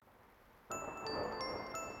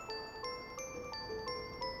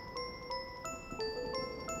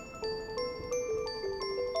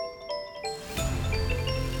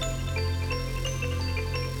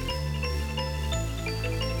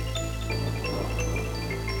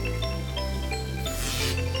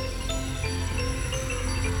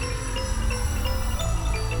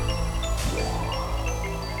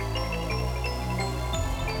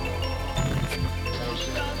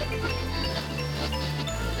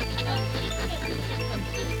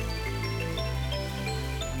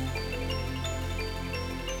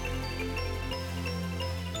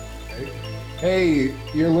Hey,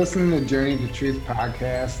 you're listening to Journey to Truth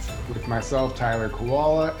podcast with myself, Tyler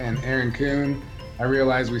Koala, and Aaron Kuhn. I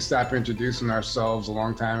realized we stopped introducing ourselves a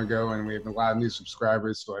long time ago, and we have a lot of new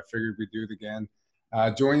subscribers, so I figured we'd do it again.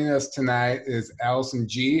 Joining us tonight is Allison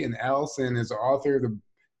G., and Allison is the author of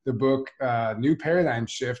the book New Paradigm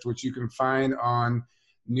Shift, which you can find on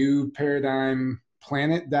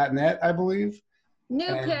newparadigmplanet.net, I believe.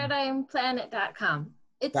 Newparadigmplanet.com.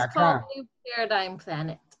 It's called .com. New Paradigm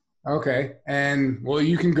Planet. Okay. And well,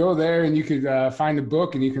 you can go there and you could find a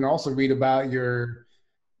book, and you can also read about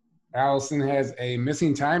Allison has a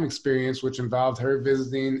missing time experience, which involved her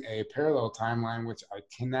visiting a parallel timeline, which I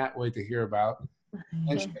cannot wait to hear about.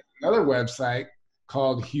 And she has another website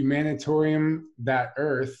called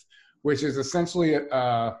humanitarium.earth, which is essentially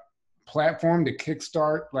a platform to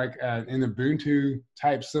kickstart like an Ubuntu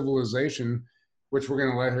type civilization, which we're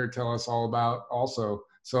going to let her tell us all about also.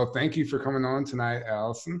 So thank you for coming on tonight,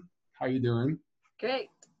 Allison. How you doing? Great.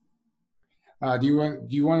 Do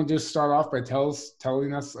you want to just start off by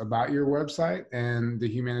telling us about your website and the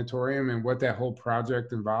Humanitarium and what that whole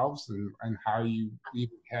project involves and how you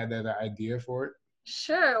even had that idea for it?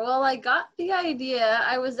 Sure. Well, I got the idea.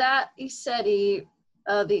 I was at ECETI,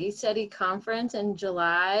 the ECETI conference in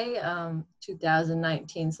July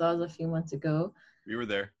 2019. So that was a few months ago. We were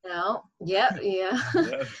there. Now, yeah. Yeah,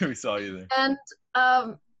 we saw you there. And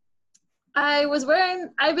I've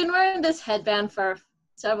been wearing this headband for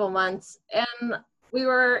several months, and we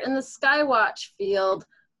were in the Skywatch field,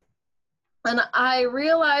 and I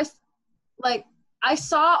realized, like, I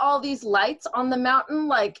saw all these lights on the mountain,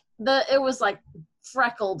 it was like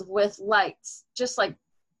freckled with lights, just like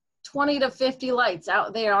 20 to 50 lights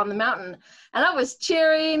out there on the mountain, and I was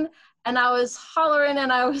cheering and I was hollering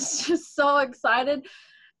and I was just so excited.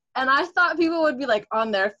 And I thought people would be like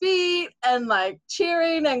on their feet and like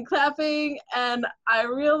cheering and clapping. And I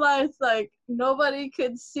realized like nobody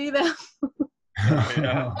could see them.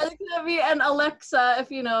 Yeah. And Alexa,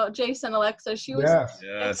 if you know Jason Alexa, she was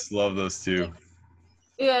Yes, love those two.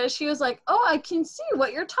 Yeah, she was like, oh, I can see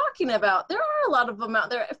what you're talking about. There are a lot of them out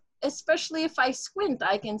there, especially if I squint,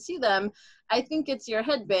 I can see them. I think it's your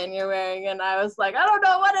headband you're wearing. And I was like, I don't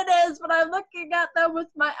know what it is, but I'm looking at them with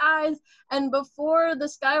my eyes. And before the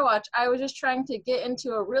Skywatch, I was just trying to get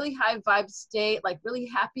into a really high vibe state, like really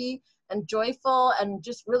happy and joyful and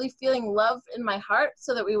just really feeling love in my heart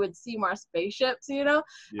so that we would see more spaceships, you know?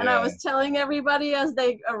 Yeah. And I was telling everybody as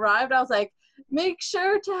they arrived, I was like, make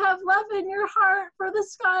sure to have love in your heart for the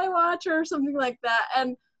Skywatch or something like that.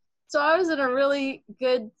 And so I was in a really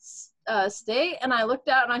good state, and I looked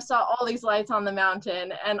out and I saw all these lights on the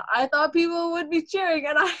mountain, and I thought people would be cheering,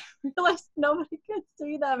 and I realized nobody could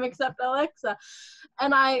see them except Alexa.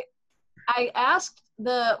 And I asked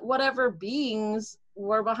the whatever beings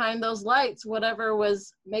were behind those lights, whatever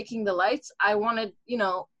was making the lights, I wanted,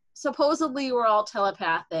 supposedly we're all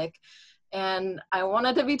telepathic. And I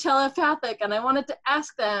wanted to be telepathic, and I wanted to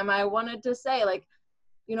ask them, I wanted to say, like,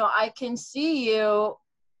 I can see you.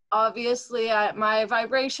 Obviously, my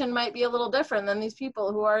vibration might be a little different than these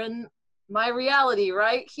people who are in my reality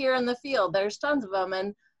right here in the field. There's tons of them.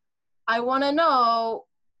 And I want to know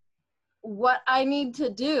what I need to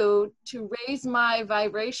do to raise my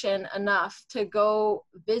vibration enough to go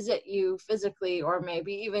visit you physically, or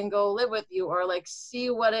maybe even go live with you, or like see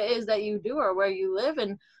what it is that you do or where you live.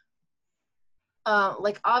 And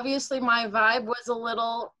obviously my vibe was a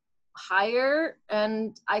little higher,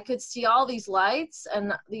 and I could see all these lights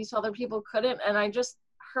and these other people couldn't. And I just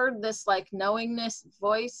heard this like knowingness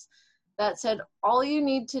voice that said, all you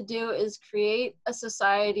need to do is create a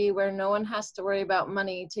society where no one has to worry about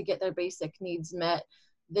money to get their basic needs met.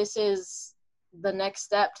 This is the next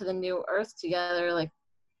step to the new earth together, like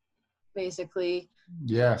basically.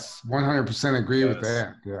 Yes, 100% agree with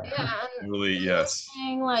that. Yeah, and really, yes.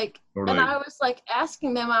 Saying, like, totally. And I was like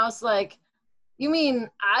asking them, I was like, you mean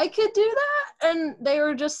I could do that? And they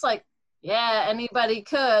were just like, yeah, anybody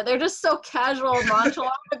could. They're just so casual and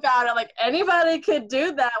nonchalant about it, like anybody could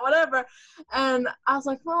do that, whatever. And I was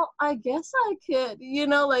like, well, I guess I could,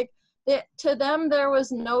 to them there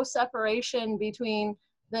was no separation between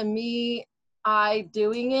the me, I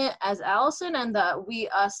doing it as Allison and the we,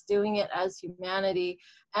 us doing it as humanity.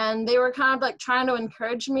 And they were kind of like trying to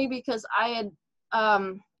encourage me because I had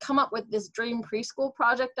come up with this dream preschool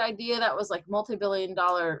project idea that was like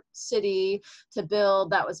multi-billion-dollar city to build,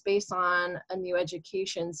 that was based on a new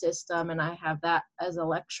education system. And I have that as a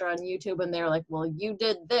lecture on YouTube. And they were like, well, you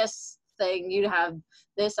did this thing, you have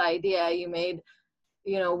this idea, you made,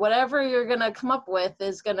 whatever you're going to come up with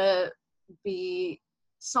is going to be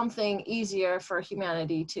something easier for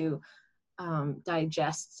humanity to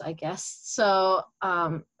digests, I guess. So,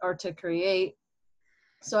 or to create.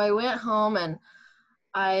 So I went home and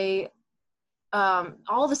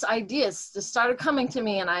all this ideas just started coming to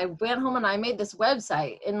me, and I went home and I made this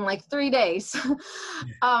website in like 3 days.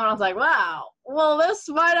 I was like, wow, well, this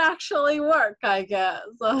might actually work, I guess.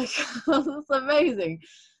 Like, it's amazing.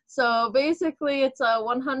 So basically it's a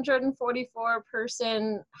 144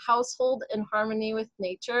 person household in harmony with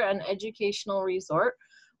nature and educational resort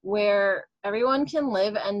where everyone can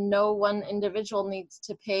live and no one individual needs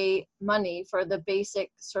to pay money for the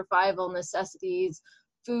basic survival necessities,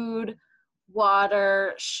 food,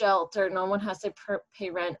 water, shelter. No one has to pay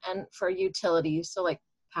rent, and for utilities, so like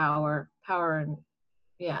power and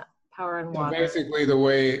So water. basically the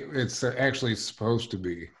way it's actually supposed to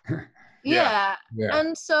be. Yeah. Yeah.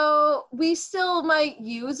 And so we still might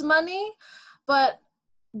use money, but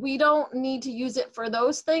we don't need to use it for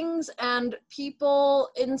those things. And people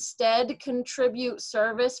instead contribute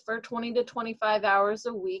service for 20 to 25 hours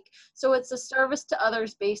a week. So it's a service to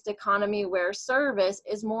others based economy where service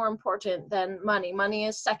is more important than money. Money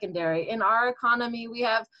is secondary. In our economy, we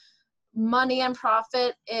have money and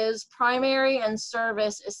profit is primary and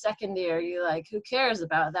service is secondary. Like, who cares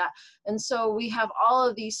about that? And so we have all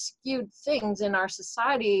of these skewed things in our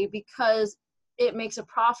society because it makes a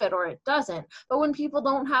profit or it doesn't. But when people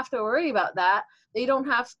don't have to worry about that, they don't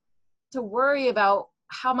have to worry about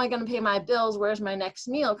how am I going to pay my bills, where's my next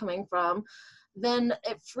meal coming from, then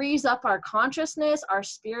it frees up our consciousness, our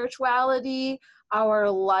spirituality, our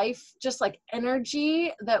life, just like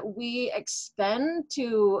energy that we expend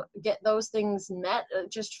to get those things met.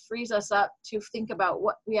 It just frees us up to think about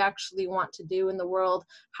what we actually want to do in the world,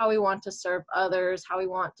 how we want to serve others, how we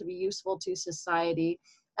want to be useful to society.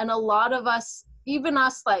 And a lot of us, even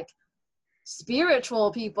us like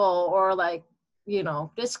spiritual people or like, you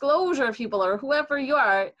know, disclosure people or whoever you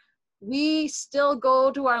are, we still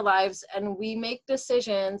go to our lives and we make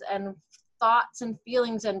decisions and thoughts and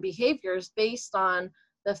feelings and behaviors based on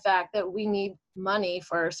the fact that we need money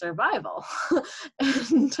for survival.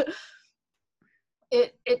 And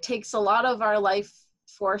it takes a lot of our life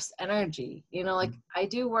force energy. You know, like I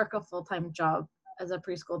do work a full-time job as a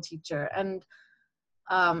preschool teacher, and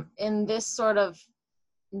in this sort of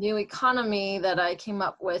new economy that I came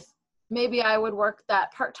up with, maybe I would work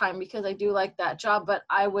that part-time because I do like that job, but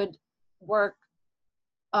I would work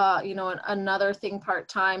you know, another thing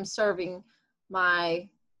part-time serving my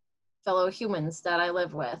fellow humans that I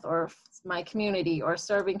live with, or my community, or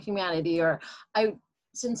serving humanity. Or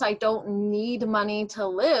since I don't need money to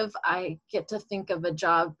live, I get to think of a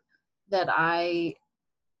job that I,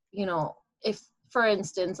 you know, if, for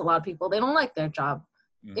instance, a lot of people, they don't like their job.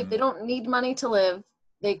 Mm-hmm. If they don't need money to live,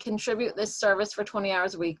 they contribute this service for 20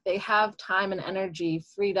 hours a week. They have time and energy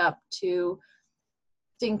freed up to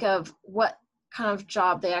think of what kind of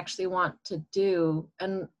job they actually want to do,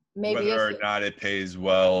 and maybe whether or not it pays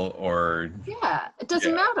well, or it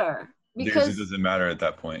doesn't matter, because it doesn't matter at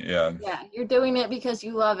that point. Yeah, you're doing it because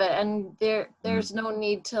you love it, and there's no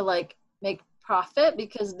need to like make profit,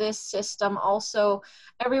 because this system also,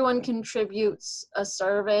 everyone contributes a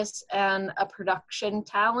service and a production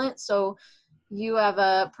talent. So you have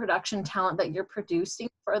a production talent that you're producing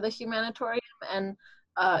for the humanitarium, and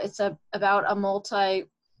it's about a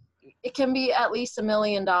it can be at least $1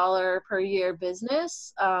 million per year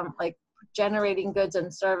business, like generating goods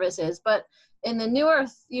and services. But in the New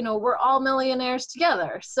Earth, you know, we're all millionaires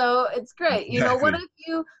together. So it's great. You know, what if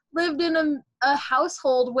you lived in a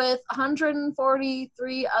household with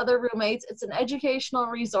 143 other roommates? It's an educational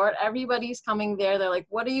resort. Everybody's coming there. They're like,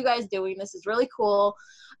 what are you guys doing? This is really cool.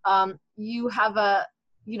 You have a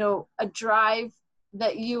drive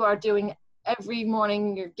that you are doing every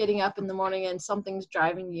morning. You're getting up in the morning and something's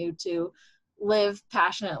driving you to live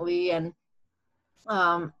passionately, and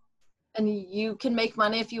you can make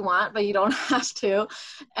money if you want, but you don't have to.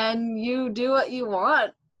 And you do what you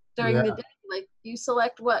want during the day. Like, you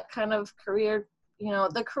select what kind of career, you know,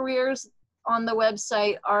 the careers on the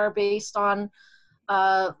website are based on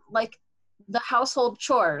like the household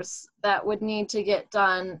chores that would need to get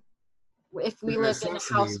done if we lived in a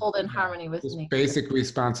household in harmony with nature. Basic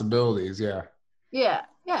responsibilities,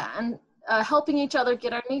 and helping each other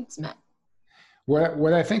get our needs met.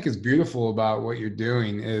 What I think is beautiful about what you're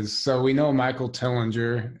doing is, so we know Michael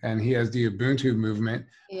Tellinger, and he has the Ubuntu movement,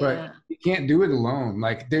 but you can't do it alone.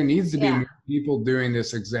 Like, there needs to be more people doing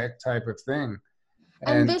this exact type of thing.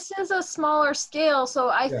 And this is a smaller scale, so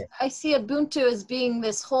I see Ubuntu as being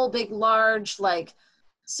this whole big, large, like,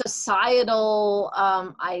 societal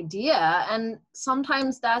idea, and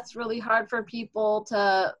sometimes that's really hard for people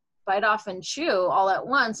to bite off and chew all at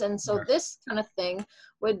once. And so this kind of thing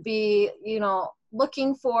would be,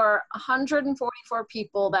 looking for 144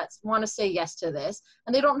 people that want to say yes to this.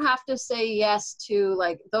 And they don't have to say yes to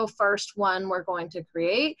like the first one we're going to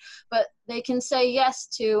create, but they can say yes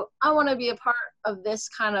to, I want to be a part of this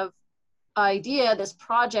kind of idea, this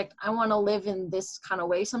project. I want to live in this kind of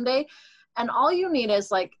way someday. And all you need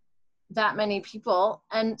is like that many people,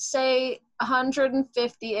 and say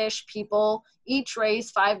 150-ish people each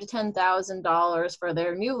raise $5,000 to $10,000 for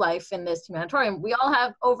their new life in this humanitarium. We all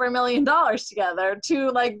have over $1 million together to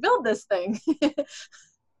like build this thing.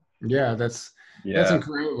 Yeah, that's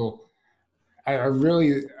incredible. I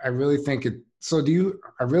really think it. So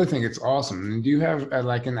I really think it's awesome. And do you have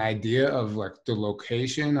like an idea of like the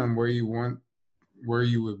location on where you would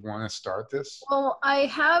want to start this? Well, I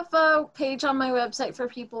have a page on my website for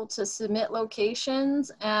people to submit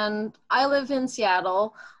locations, and I live in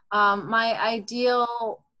Seattle. My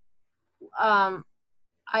ideal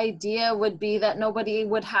idea would be that nobody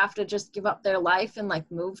would have to just give up their life and like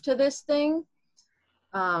move to this thing.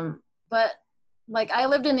 But like I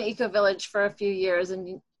lived in an eco village for a few years,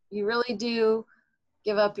 and you really do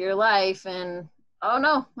give up your life. And oh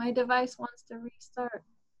no, my device wants to restart.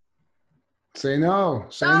 Say no.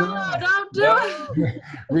 Say no. Don't do it.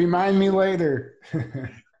 Remind me later.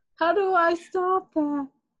 How do I stop that?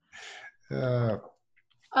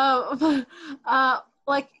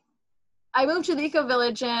 Like I moved to the eco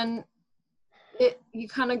village, and you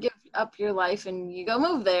kind of give up your life and you go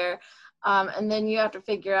move there. And then you have to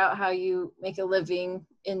figure out how you make a living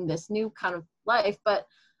in this new kind of life. But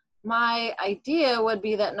my idea would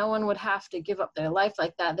be that no one would have to give up their life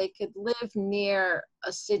like that. They could live near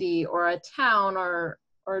a city or a town or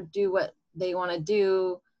do what they want to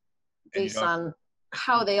do based on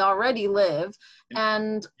how they already live.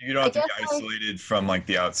 And you don't have to be isolated from like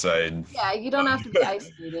the outside. Yeah, you don't have to be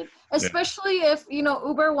isolated, especially if,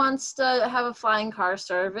 Uber wants to have a flying car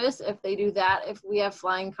service. If they do that, if we have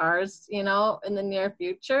flying cars, in the near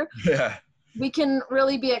future. Yeah. We can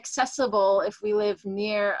really be accessible if we live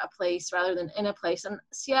near a place rather than in a place. And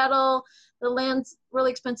Seattle, the land's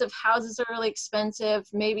really expensive. Houses are really expensive.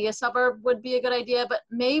 Maybe a suburb would be a good idea, but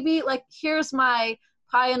maybe like, here's my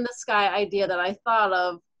pie in the sky idea that I thought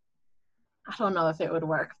of. I don't know if it would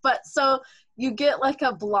work, but so you get like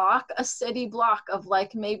a city block of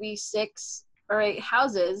like maybe 6 or 8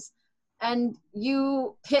 houses, and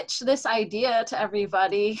you pitch this idea to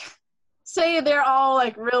everybody. Say they're all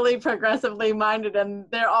like really progressively minded and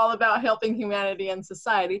they're all about helping humanity and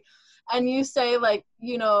society. And you say like,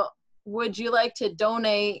 would you like to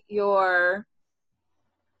donate your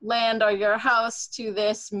land or your house to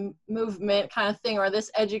this movement kind of thing, or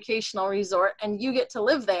this educational resort, and you get to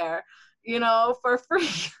live there, for free.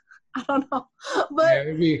 I don't know. But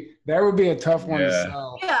that would be a tough one to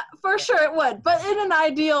sell. Yeah, for sure it would. But in an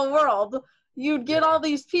ideal world, you'd get all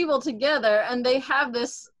these people together and they have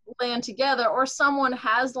this land together, or someone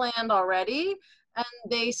has land already and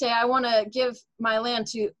they say, I want to give my land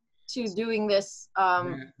to doing this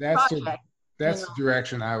project. That's the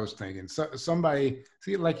direction I was thinking. So somebody,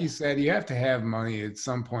 see, like you said, you have to have money at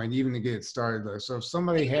some point even to get it started though. So if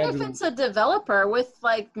somebody if it's a developer with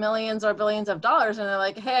like millions or billions of dollars and they're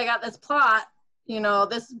like, hey, I got this plot,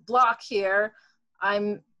 this block here,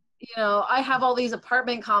 I have all these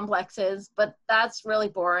apartment complexes, but that's really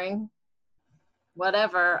boring.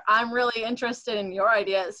 Whatever. I'm really interested in your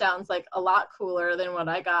idea. It sounds like a lot cooler than what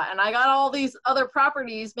I got. And I got all these other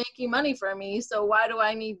properties making money for me. So why do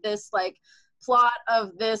I need this like plot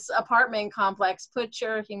of this apartment complex? Put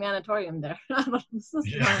your humanitarium there. This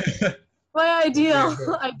is my ideal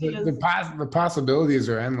idea. The possibilities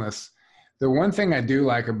are endless. The one thing I do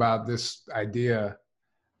like about this idea,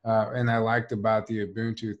 and I liked about the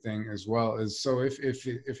Ubuntu thing as well, is so if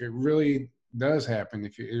it really does happen,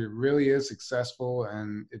 if it really is successful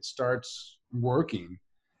and it starts working,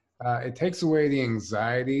 it takes away the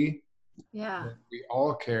anxiety that we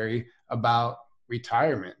all carry about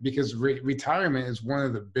retirement, because retirement is one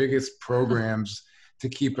of the biggest programs to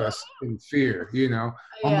keep us in fear. Oh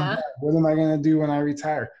my God, what am I going to do when I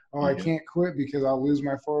retire? Oh, I can't quit because I'll lose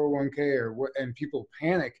my 401k or what, and people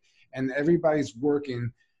panic, and everybody's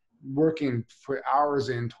working for hours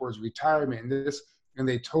in towards retirement and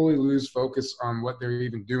they totally lose focus on what they're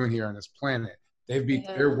even doing here on this planet.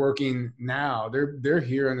 They're working now. They're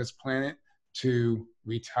here on this planet to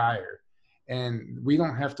retire. And we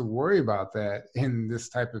don't have to worry about that in this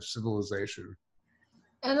type of civilization.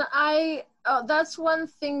 And that's one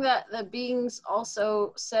thing that the beings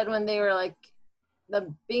also said when they were like,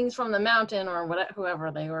 the beings from the mountain or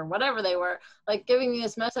whatever they were, like giving me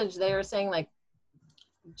this message. They were saying like,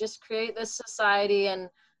 just create this society and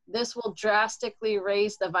this will drastically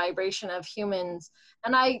raise the vibration of humans.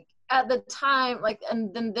 And at the time, like,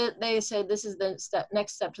 and then they said this is the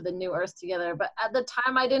next step to the new earth together. But at the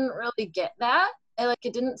time, I didn't really get that.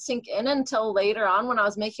 It didn't sink in until later on when I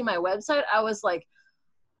was making my website. I was like,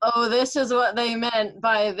 oh, this is what they meant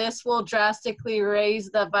by this will drastically raise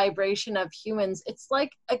the vibration of humans. It's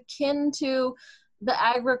like akin to the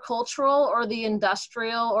agricultural or the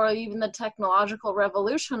industrial or even the technological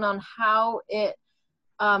revolution on how it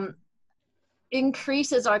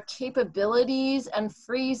increases our capabilities and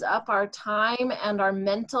frees up our time and our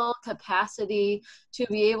mental capacity to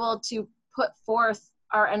be able to put forth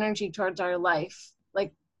our energy towards our life.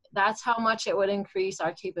 Like, that's how much it would increase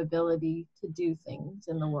our capability to do things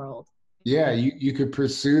in the world. Yeah, you could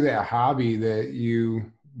pursue that hobby that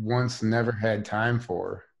you once never had time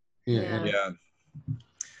for. Yeah.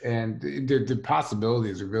 And the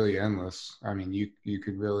possibilities are really endless. I mean, you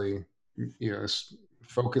could really,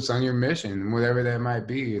 focus on your mission, whatever that might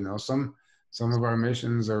be. Some of our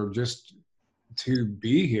missions are just to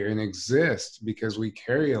be here and exist because we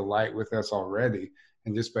carry a light with us already,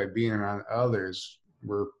 and just by being around others,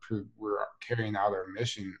 we're carrying out our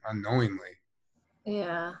mission unknowingly.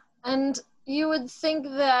 Yeah, and you would think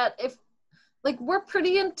that we're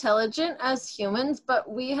pretty intelligent as humans, but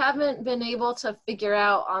we haven't been able to figure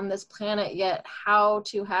out on this planet yet how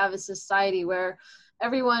to have a society where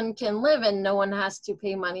everyone can live and no one has to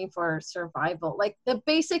pay money for survival. Like the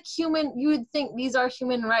basic human, you would think these are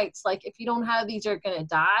human rights. Like if you don't have these, you're gonna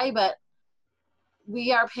die, but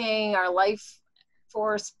we are paying our life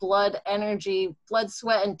force, blood, energy, blood,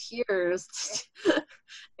 sweat, and tears.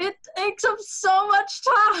 It takes up so much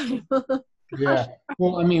time. Yeah.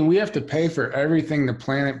 Well, I mean, we have to pay for everything the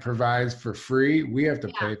planet provides for free. We have to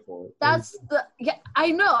pay for it.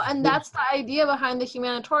 I know. And that's the idea behind the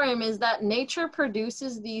humanitarium, is that nature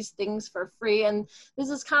produces these things for free. And this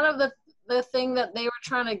is kind of the thing that they were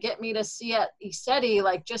trying to get me to see at ECETI,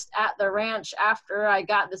 like just at the ranch after I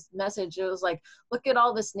got this message. It was like, look at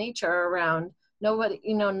all this nature around.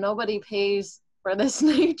 Nobody pays for this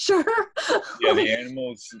nature. Yeah, the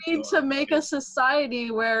animals we need to make a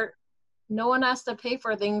society where no one has to pay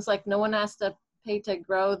for things, like no one has to pay to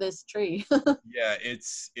grow this tree. Yeah,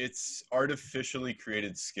 it's artificially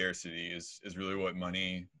created scarcity is really what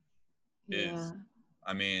money is. Yeah.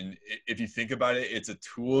 I mean, if you think about it, it's a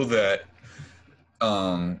tool that,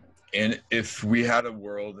 and if we had a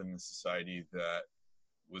world and a society that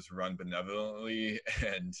was run benevolently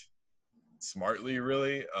and smartly,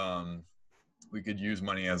 really, we could use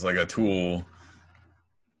money as like a tool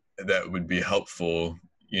that would be helpful,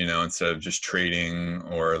 instead of just trading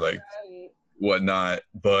or like whatnot.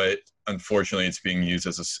 But unfortunately, it's being used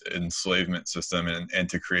as an enslavement system and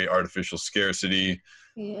to create artificial scarcity.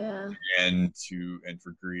 Yeah. And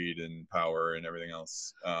for greed and power and everything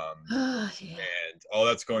else. Yeah. And all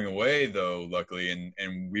that's going away though, luckily.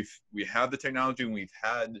 And we have the technology, and we've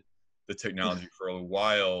had the technology for a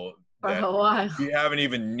while. We haven't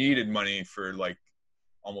even needed money for like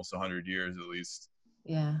almost 100 years at least.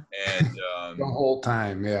 Yeah. And the whole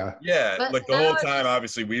time, yeah. Yeah, but like the whole time,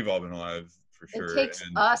 obviously we've all been alive for sure. It takes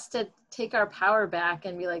us to take our power back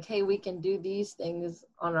and be like, hey, we can do these things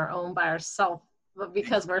on our own by ourselves, but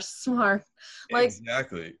because we're smart. Like,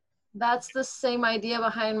 exactly. That's the same idea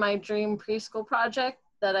behind my dream preschool project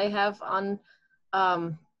that I have on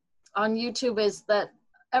YouTube, is that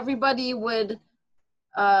everybody would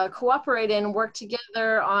cooperate and work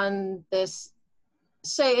together on this.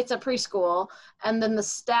 Say it's a preschool, and then the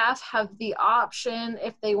staff have the option,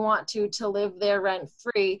 if they want to live there rent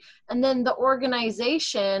free, and then the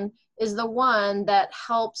organization is the one that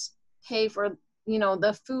helps pay for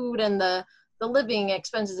the food and the living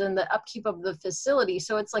expenses and the upkeep of the facility.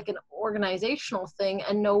 So it's like an organizational thing,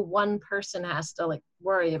 and no one person has to like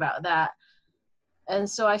worry about that. And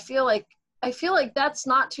so I feel like that's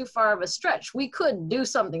not too far of a stretch. We could do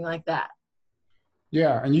something like that.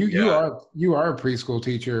 Yeah, and you are a preschool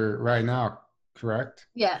teacher right now, correct?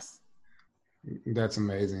 Yes. That's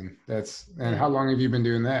amazing. And how long have you been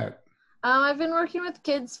doing that? I've been working with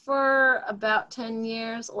kids for about 10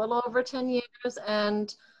 years, a little over 10 years,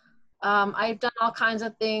 and I've done all kinds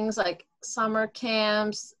of things like summer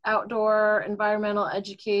camps, outdoor environmental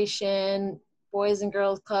education, Boys and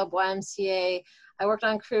Girls Club, YMCA. I worked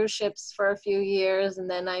on cruise ships for a few years, and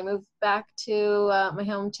then I moved back to my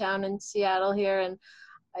hometown in Seattle here. And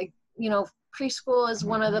preschool is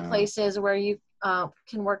one of the places where you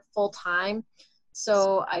can work full time.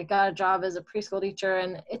 So I got a job as a preschool teacher,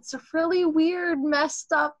 and it's a really weird,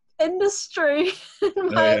 messed up industry,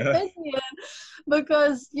 in my opinion,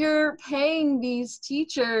 because you're paying these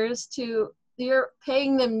teachers to you're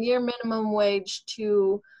paying them near minimum wage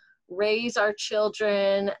to raise our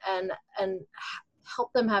children and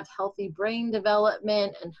help them have healthy brain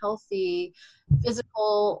development and healthy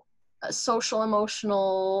physical, social,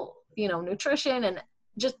 emotional, nutrition and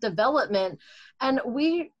just development. And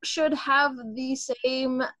we should have the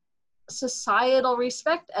same societal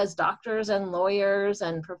respect as doctors and lawyers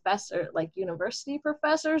and university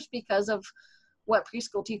professors because of what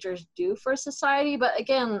preschool teachers do for society. But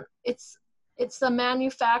again, it's the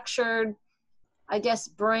manufactured, I guess,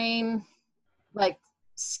 brain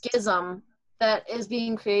schism that is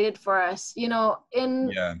being created for us, in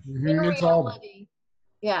reality.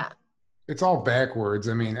 Yeah. It's all backwards.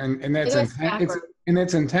 I mean, and that's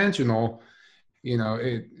it's intentional.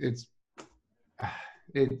 It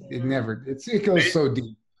goes so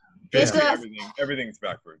deep. Basically, everything's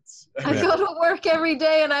backwards. I go to work every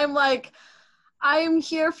day and I'm like, I'm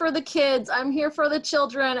here for the kids. I'm here for the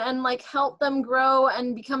children and help them grow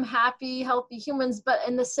and become happy, healthy humans. But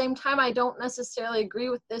in the same time, I don't necessarily agree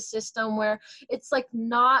with this system where it's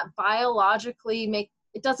not biologically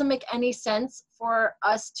it doesn't make any sense for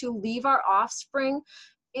us to leave our offspring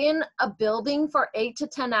in a building for 8 to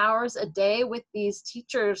 10 hours a day with these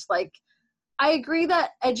teachers. I agree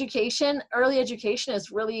that early education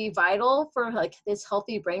is really vital for this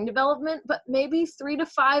healthy brain development, but maybe 3 to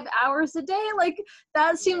 5 hours a day,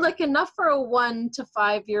 that seems enough for a 1 to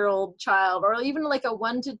 5 year old child, or even a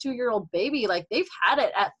 1 to 2 year old baby. They've had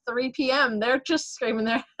it at 3 p.m. They're just screaming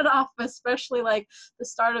their head off, especially the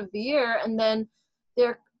start of the year. And then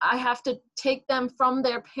I have to take them from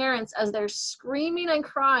their parents as they're screaming and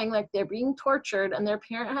crying they're being tortured, and their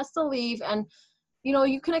parent has to leave. And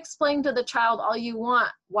you can explain to the child all you want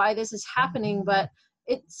why this is happening, but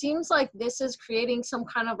it seems like this is creating some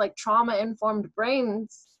kind of trauma-informed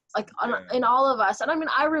brains in all of us. And I mean,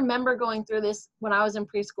 I remember going through this when I was in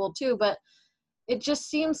preschool too, but it just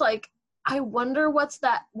seems I wonder what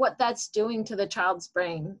that's doing to the child's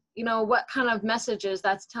brain. What kind of messages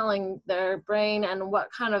that's telling their brain and what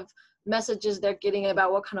kind of messages they're getting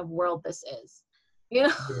about what kind of world this is. And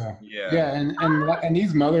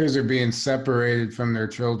these mothers are being separated from their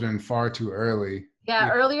children far too early.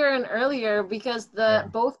 Earlier and earlier because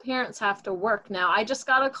both parents have to work now. I just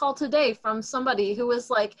got a call today from somebody who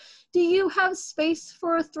was like, do you have space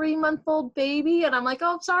for a 3-month-old baby? And I'm like,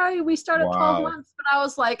 oh, sorry, we start at 12 months. But I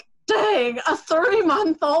was like, dang, a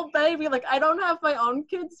 3-month-old baby. I don't have my own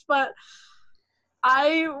kids, but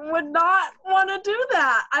I would not want to do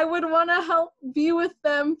that. I would want to help be with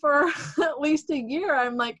them for at least a year.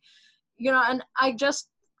 I'm and I just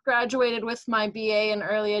graduated with my BA in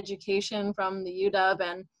early education from the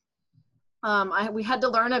UW, and we had to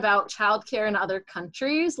learn about childcare in other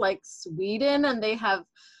countries like Sweden, and they have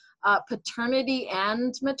paternity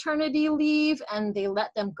and maternity leave, and they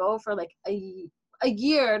let them go for a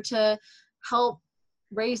year to help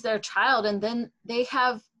raise their child. And then they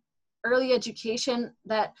have early education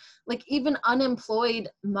that even unemployed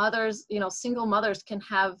mothers, single mothers can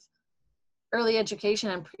have early education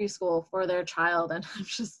and preschool for their child. And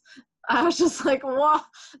I was just like, wow,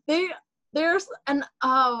 I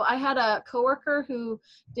had a coworker who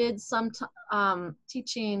did some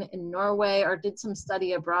teaching in Norway or did some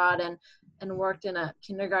study abroad and worked in a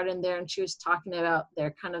kindergarten there. And she was talking about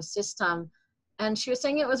their kind of system. And she was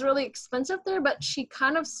saying it was really expensive there, but she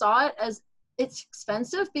kind of saw it as it's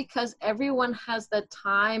expensive because everyone has the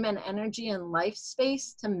time and energy and life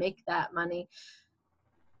space to make that money.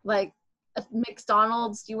 At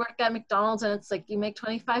McDonald's, you work at McDonald's and it's you make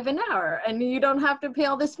 $25 an hour and you don't have to pay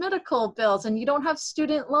all this medical bills and you don't have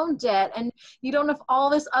student loan debt and you don't have all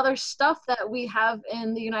this other stuff that we have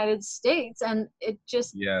in the United States, and it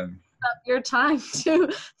just up your time to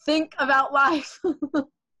think about life.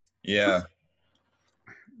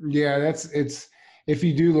 If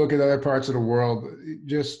you do look at other parts of the world,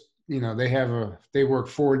 just they work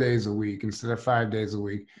 4 days a week instead of 5 days a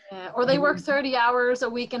week. Or they work 30 hours a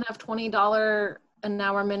week and have $20 an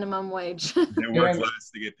hour minimum wage. They work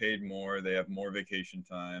less, they get paid more, they have more vacation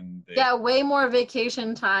time. Way more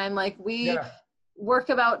vacation time. We work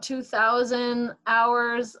about 2,000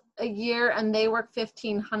 hours a year and they work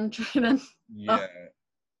 1,500.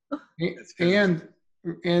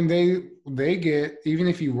 And they get, even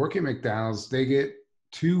if you work at McDonald's, they get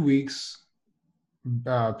 2 weeks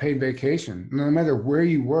paid vacation, no matter where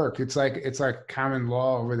you work. It's like common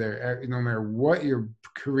law over there. No matter what your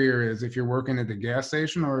career is, if you're working at the gas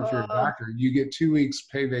station or if you're a doctor, you get 2 weeks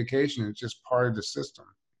paid vacation. It's just part of the system.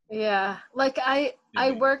 I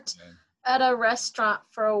worked at a restaurant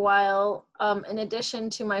for a while, in addition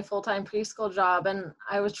to my full-time preschool job, and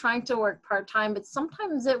I was trying to work part-time, but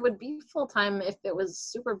sometimes it would be full-time if it was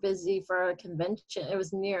super busy for a convention. It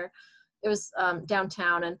was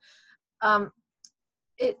downtown, and um,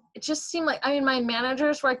 it just seemed like, I mean, my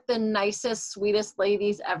managers were like the nicest, sweetest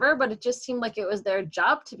ladies ever, but it just seemed like it was their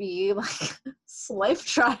job to be like slave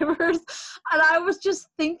drivers. And I was just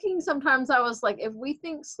thinking sometimes, I was like, if we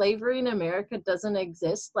think slavery in America doesn't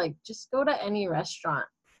exist, like just go to any restaurant.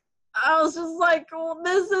 I was just like, well,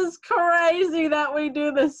 this is crazy that we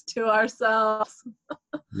do this to ourselves.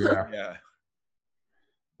 Yeah. Yeah.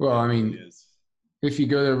 Well, I It mean, really is. if you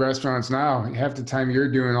go to restaurants now, half the time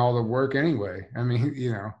you're doing all the work anyway. I mean,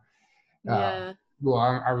 Yeah. well,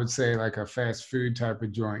 I would say like a fast food type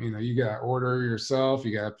of joint, you got to order yourself,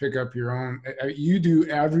 you got to pick up your own, you do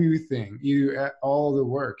everything, you do all the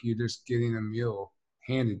work, you're just getting a meal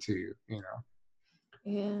handed to you,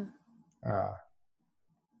 Yeah.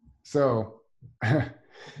 So,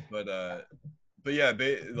 But yeah,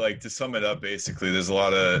 like to sum it up, basically, there's a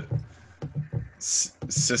lot of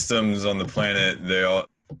systems on the planet.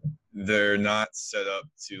 They're not set up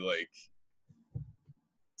to like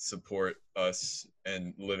support us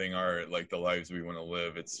and living our like the lives we want to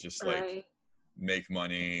live. It's just like Right. make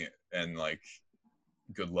money and like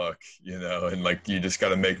good luck, and like you just got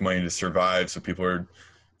to make money to survive. So people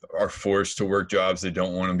are forced to work jobs they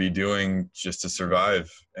don't want to be doing just to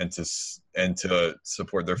survive and to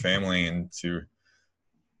support their family and to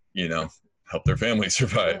help their family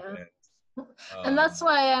survive. Yeah. And, And that's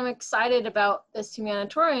why I'm excited about this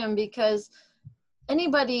humanitarium, because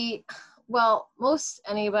most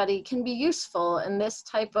anybody can be useful in this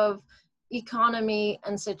type of economy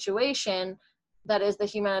and situation that is the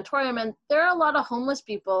humanitarium. And there are a lot of homeless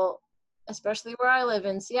people, especially where I live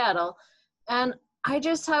in Seattle. And I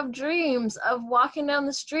just have dreams of walking down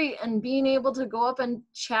the street and being able to go up and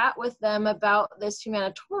chat with them about this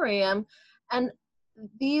humanitarium. And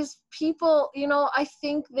these people, I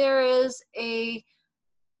think there is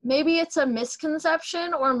maybe it's a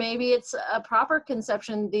misconception, or maybe it's a proper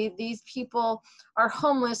conception. These people are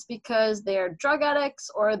homeless because they're drug addicts,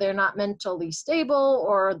 or they're not mentally stable,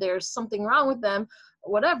 or there's something wrong with them,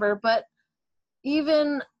 whatever. But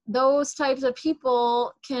even those types of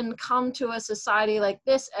people can come to a society like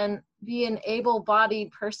this and be an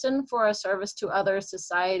able-bodied person for a service to other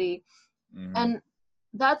society. mm-hmm. And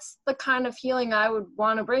that's the kind of healing I would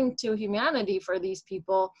want to bring to humanity for these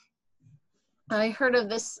people. I heard of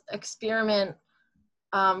this experiment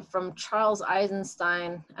from Charles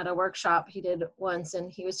Eisenstein at a workshop he did once,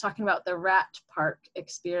 and he was talking about the rat park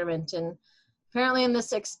experiment. And apparently in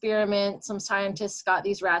this experiment, some scientists got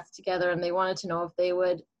these rats together and they wanted to know if they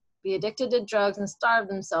would be addicted to drugs and starve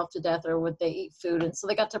themselves to death, or would they eat food. And so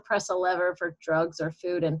they got to press a lever for drugs or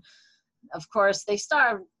food. And of course they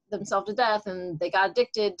starved themselves to death, and they got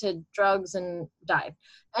addicted to drugs and died.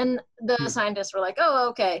 And the scientists were like, oh,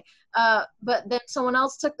 okay. But then someone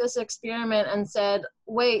else took this experiment and said,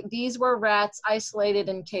 wait, these were rats isolated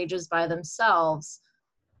in cages by themselves.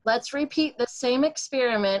 Let's repeat the same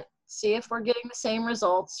experiment, see if we're getting the same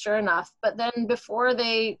results. Sure enough. But then before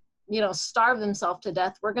they, starve themselves to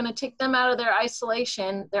death, we're going to take them out of their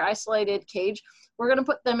isolated cage. We're going to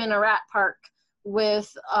put them in a rat park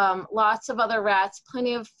with lots of other rats,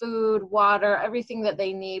 plenty of food, water, everything that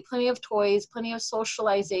they need, plenty of toys, plenty of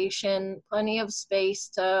socialization, plenty of space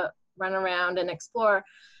to run around and explore,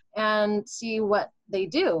 and see what they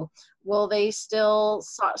do. Will they still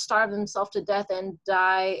starve themselves to death and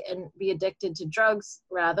die and be addicted to drugs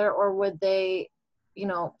rather, or would they,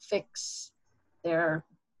 fix their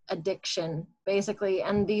addiction basically?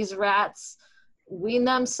 And these rats wean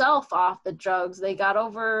themselves off the drugs. They got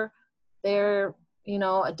over their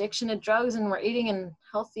addiction to drugs and were eating and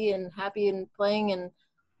healthy and happy and playing. And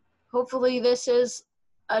hopefully this is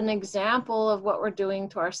an example of what we're doing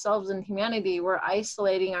to ourselves in humanity. We're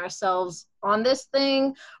isolating ourselves on this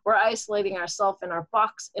thing. We're isolating ourselves in our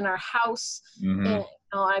box, in our house. Mm-hmm. And,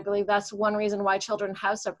 I believe that's one reason why children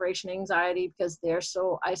have separation anxiety, because they're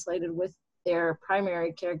so isolated with their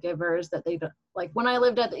primary caregivers that they don't. Like when I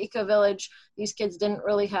lived at the Eco Village, these kids didn't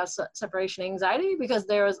really have separation anxiety because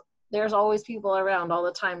there's always people around all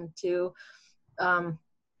the time to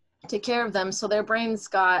take care of them. So their brains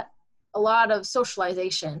got a lot of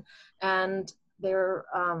socialization, and they're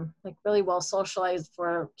like really well socialized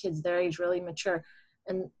for kids their age, really mature.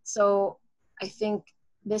 And so I think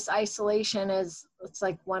this isolation it's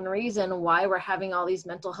like one reason why we're having all these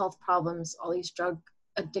mental health problems, all these drug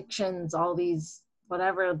addictions, all these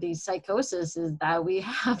whatever these psychoses is that we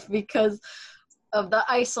have, because the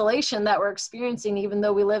isolation that we're experiencing, even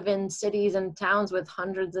though we live in cities and towns with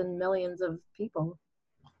hundreds and millions of people.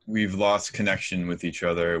 We've lost connection with each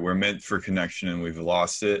other. We're meant for connection and we've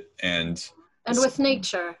lost it. And with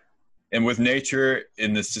nature. And with nature,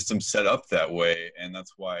 and the system's set up that way. And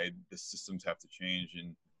that's why the systems have to change.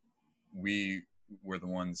 And we're the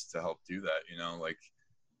ones to help do that, you know, like,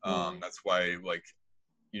 that's why, like,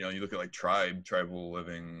 you know, you look at like tribal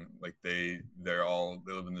living, like they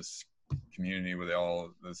live in this community where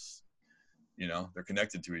you know, they're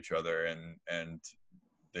connected to each other, and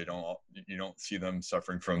you don't see them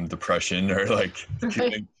suffering from depression or like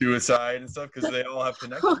committing suicide and stuff, because they all have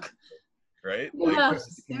connection, right? Yeah, like,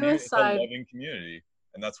 suicide. It's a loving community,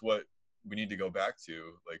 and that's what we need to go back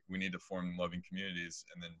to. Like, we need to form loving communities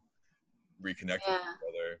and then reconnect with each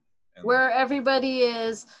other. Where everybody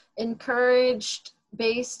is encouraged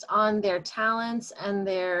based on their talents and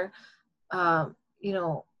their, you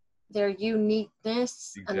know, their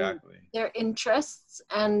uniqueness and their interests,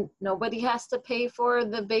 and nobody has to pay for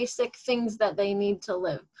the basic things that they need to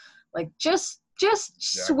live. Like just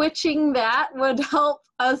switching that would help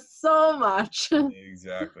us so much.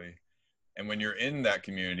 Exactly. And when you're in that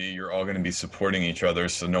community, you're all going to be supporting each other.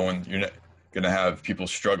 So you're not going to have people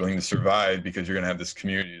struggling to survive, because you're going to have this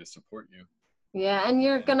community to support you. Yeah, and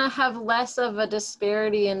you're going to have less of a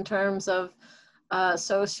disparity in terms of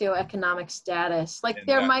socioeconomic status. Like,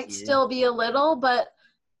 there might still be a little, but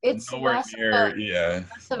it's less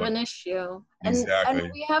of an issue.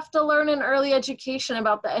 And we have to learn in early education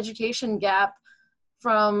about the education gap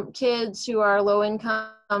from kids who are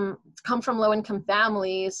come from low income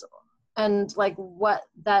families, and like what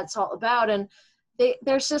that's all about. And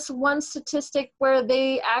there's just one statistic where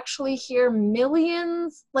they actually hear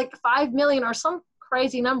millions, like 5 million or some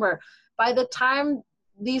crazy number. By the time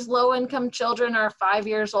these low-income children are 5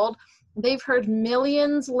 years old, they've heard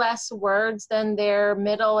millions less words than their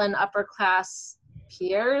middle and upper class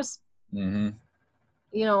peers. Mm-hmm.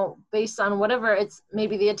 You know, based on whatever, it's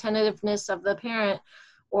maybe the attentiveness of the parent,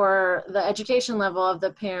 or the education level of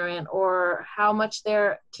the parent, or how much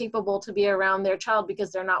they're capable to be around their child because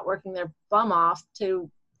they're not working their bum off to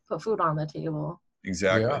put food on the table.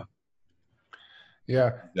 Exactly.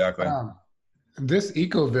 Yeah. Exactly. This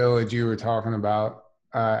eco village you were talking about,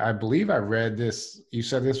 I believe I read this. You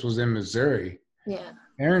said this was in Missouri. Yeah.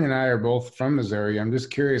 Aaron and I are both from Missouri. I'm just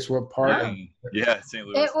curious what part. St.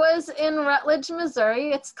 Louis. It was in Rutledge,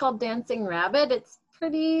 Missouri. It's called Dancing Rabbit. It's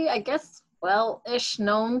pretty, I guess, well-ish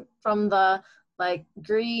known from the like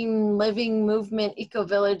green living movement, eco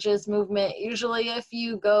villages movement. Usually if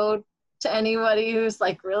you go to anybody who's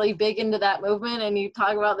like really big into that movement and you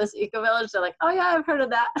talk about this eco village, they're like, oh yeah, I've heard of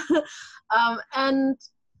that. And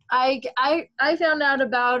I found out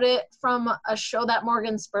about it from a show that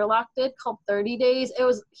Morgan Spurlock did called 30 Days.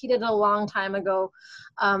 He did it a long time ago.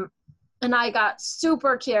 And I got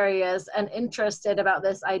super curious and interested about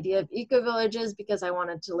this idea of eco-villages because I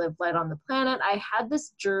wanted to live light on the planet. I had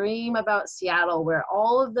this dream about Seattle where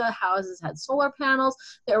all of the houses had solar panels.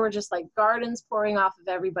 There were just like gardens pouring off of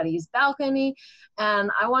everybody's balcony.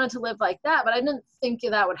 And I wanted to live like that, but I didn't think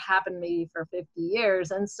that would happen maybe for 50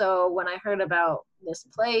 years. And so when I heard about this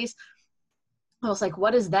place, I was like,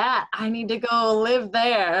 what is that? I need to go live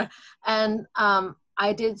there. And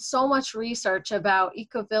I did so much research about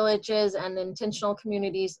eco-villages and intentional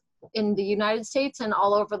communities in the United States and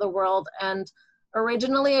all over the world. And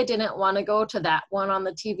originally I didn't want to go to that one on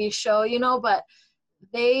the TV show, you know, but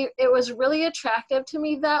it was really attractive to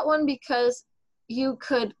me, that one, because you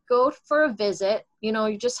could go for a visit, you know,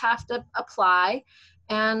 you just have to apply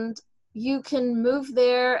and you can move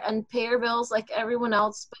there and pay your bills like everyone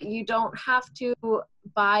else, but you don't have to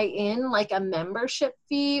buy in like a membership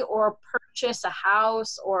fee or purchase a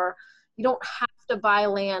house, or you don't have to buy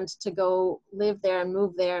land to go live there and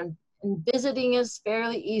move there. And visiting is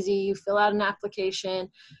fairly easy. You fill out an application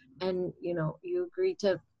and, you know, you agree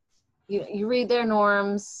to, you read their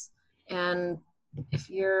norms, and if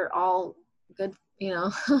you're all good, you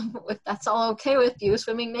know, if that's all okay with you,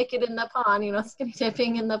 swimming naked in the pond, you know, skinny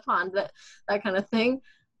dipping in the pond, that kind of thing,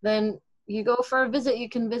 then you go for a visit. You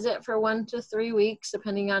can visit for 1 to 3 weeks,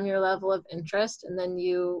 depending on your level of interest, and then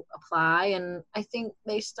you apply. And I think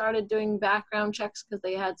they started doing background checks because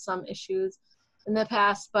they had some issues in the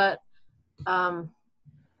past, but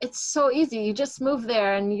it's so easy. You just move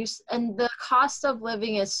there, and the cost of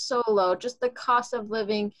living is so low, just the cost of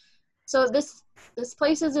living. So this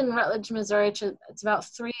place is in Rutledge, Missouri. It's about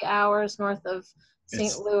 3 hours north of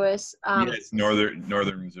St. Louis. It's northern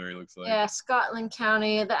Missouri, looks like. Yeah, Scotland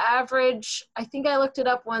County. The average, I think I looked it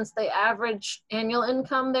up once, the average annual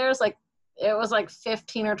income there is like, it was like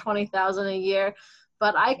 15 or 20,000 a year.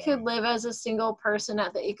 but I could live as a single person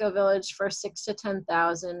at the Eco Village for 6,000 to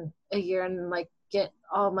 10,000 a year and like get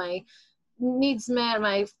all my needs met,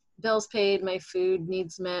 my bills paid, my food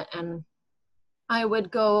needs met, and I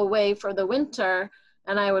would go away for the winter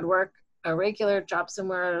and I would work a regular job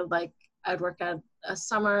somewhere, like I'd work at a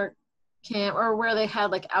summer camp or where they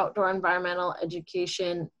had like outdoor environmental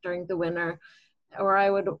education during the winter, or I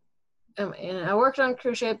worked on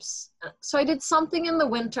cruise ships. So I did something in the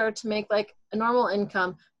winter to make like a normal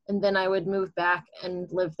income, and then I would move back and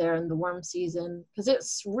live there in the warm season because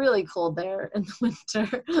it's really cold there in the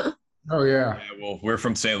winter. Oh yeah. Well, we're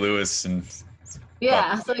from St. Louis, and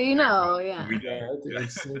Yeah, so yeah.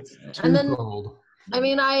 It's too And then, cold. I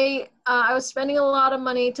mean, I was spending a lot of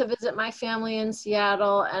money to visit my family in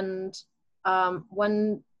Seattle, and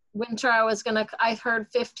one winter I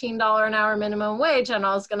heard $15 an hour minimum wage, and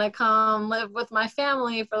I was gonna come live with my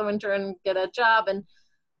family for the winter and get a job, and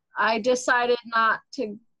I decided not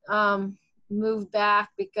to move back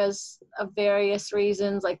because of various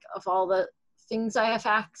reasons, like of all the things I have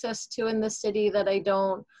access to in the city that I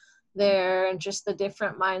don't there, and just the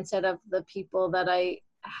different mindset of the people that I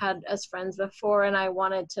had as friends before, and I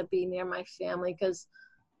wanted to be near my family because,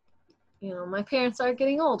 you know, my parents are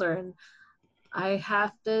getting older, and I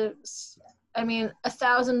have to, I mean,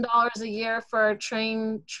 $1,000 a year for a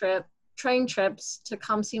train trips to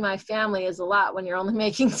come see my family is a lot when you're only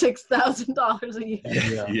making $6,000 a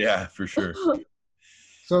year. Yeah, for sure.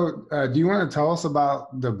 So do you want to tell us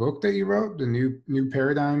about the book that you wrote, the New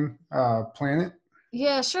Paradigm Planet?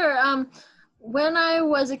 Yeah, sure. When I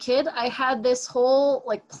was a kid, I had this whole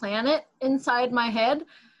like planet inside my head,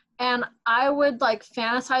 and I would like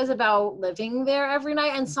fantasize about living there every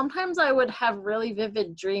night, and sometimes I would have really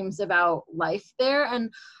vivid dreams about life there,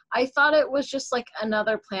 and I thought it was just like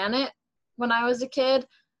another planet when I was a kid.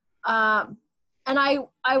 And I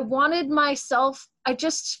wanted myself, I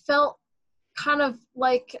just felt kind of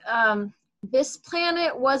like this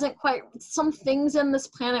planet wasn't quite, some things in this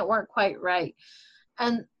planet weren't quite right.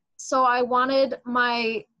 And so I wanted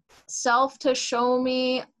myself to show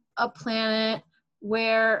me a planet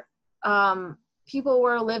where people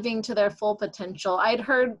were living to their full potential. I'd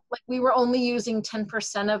heard like we were only using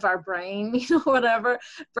 10% of our brain, you know, whatever,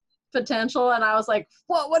 for potential. And I was like,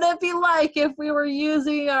 what would it be like if we were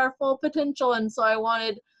using our full potential? And so I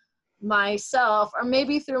wanted myself, or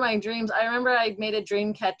maybe through my dreams, I remember I made a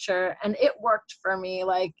dream catcher and it worked for me.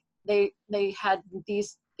 Like they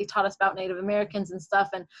taught us about Native Americans and stuff,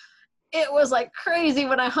 and it was like crazy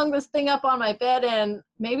when I hung this thing up on my bed, and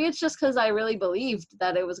maybe it's just because I really believed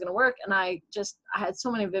that it was going to work, and I had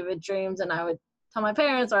so many vivid dreams, and I would tell my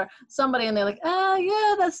parents or somebody, and they're like, oh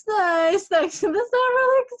yeah, that's nice, thanks, does that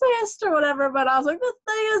really exist or whatever, but I was like, this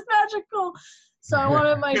thing is magical. So I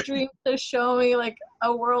wanted my dream to show me like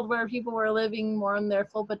a world where people were living more in their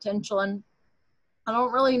full potential, and I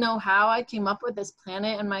don't really know how I came up with this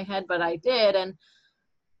planet in my head, but I did, and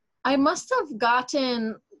I must have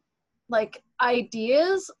gotten like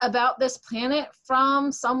ideas about this planet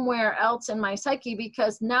from somewhere else in my psyche,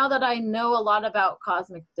 because now that I know a lot about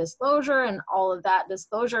cosmic disclosure and all of that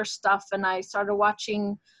disclosure stuff, and I started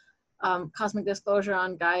watching Cosmic Disclosure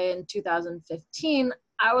on Gaia in 2015,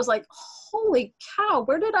 I was like, holy cow,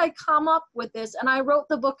 where did I come up with this? And I wrote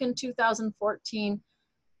the book in 2014.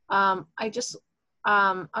 I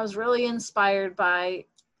was really inspired by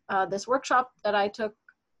this workshop that I took,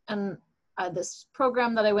 and this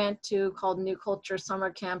program that I went to called New Culture Summer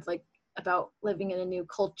Camp, like about living in a new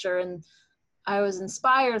culture. And I was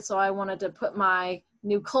inspired, so I wanted to put my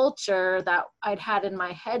new culture that I'd had in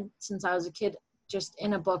my head since I was a kid just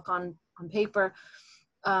in a book on paper.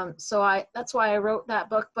 So that's why I wrote that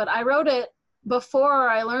book, but I wrote it before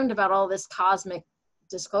I learned about all this cosmic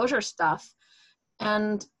disclosure stuff.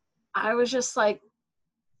 And I was just like,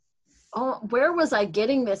 oh, where was I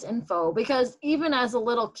getting this info? Because even as a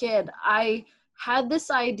little kid, I had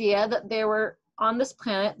this idea that there were on this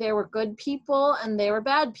planet, there were good people and they were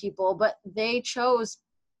bad people, but they chose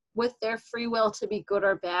with their free will to be good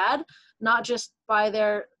or bad, not just by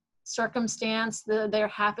their circumstance, their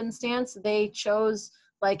happenstance. They chose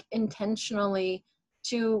like intentionally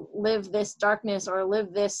to live this darkness or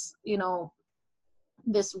live this, you know,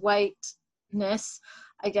 this whiteness,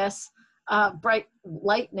 I guess, bright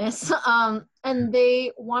lightness, and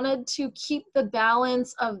they wanted to keep the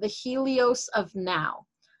balance of the Helios of now.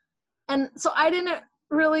 And so I didn't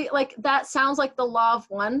really, like, that sounds like the Law of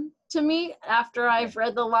One to me. After I've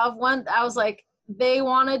read the Law of One, I was like, they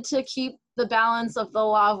wanted to keep the balance of the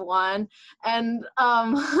law of one. And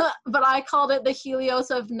but I called it the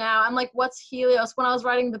Helios of now. I'm like, what's Helios? When I was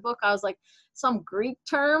writing the book, I was like, some Greek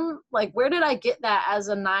term? Like, where did I get that as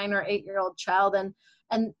a 9 or 8-year-old child?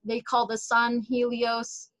 And they call the sun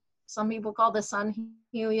Helios. Some people call the sun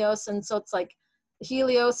Helios. And so it's like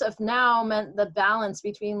Helios of now meant the balance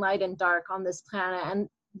between light and dark on this planet. And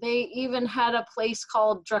they even had a place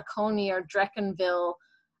called Draconia or Draconville.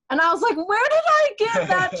 And I was like, where did I get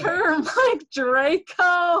that term? Like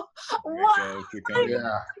Draco? What? Like,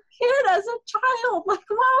 Yeah. kid as a child, like,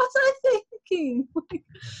 what was I thinking? Like,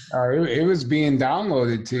 It was being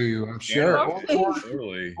downloaded to you, I'm sure.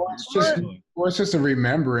 Totally. Or it's just a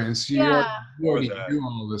remembrance. You already knew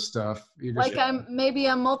all this stuff. Like I'm maybe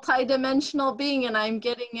a multi-dimensional being and I'm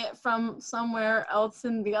getting it from somewhere else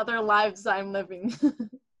in the other lives I'm living.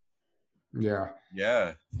 Yeah.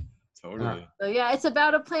 Yeah, totally. So yeah, it's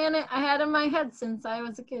about a planet I had in my head since I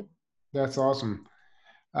was a kid. That's awesome.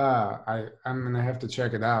 I'm gonna have to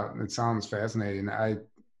check it out. It sounds fascinating.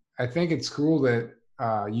 I think it's cool that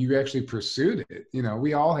you actually pursued it. You know,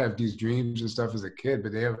 we all have these dreams and stuff as a kid,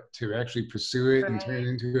 but they have to actually pursue it and turn it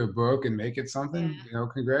into a book and make it something. Yeah. You know,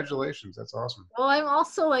 congratulations. That's awesome. Well, I'm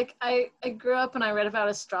also like, I grew up and I read about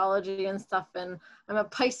astrology and stuff, and I'm a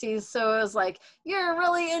Pisces, so it was like, you're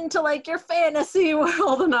really into like your fantasy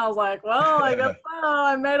world. And I was like, well, I guess so.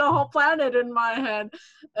 I made a whole planet in my head.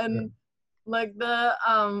 And like the,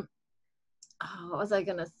 what was I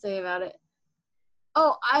gonna say about it?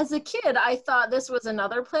 Oh, as a kid, I thought this was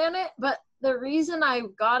another planet, but the reason I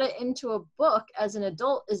got it into a book as an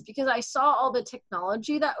adult is because I saw all the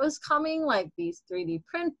technology that was coming, like these 3D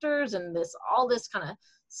printers and all this kind of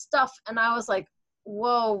stuff. And I was like,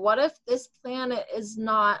 whoa, what if this planet is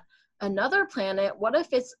not another planet? What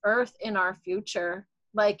if it's Earth in our future?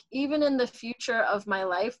 Like, even in the future of my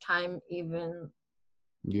lifetime, even.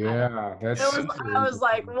 Yeah, I was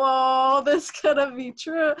like, whoa, this could be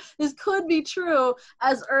true. This could be true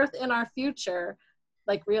as Earth in our future,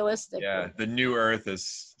 like realistically. Yeah, the new Earth,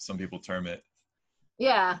 as some people term it.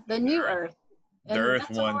 Yeah, the new Earth. The Earth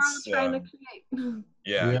that's what once. we're all trying to create.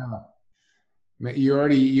 Yeah. You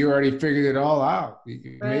already figured it all out.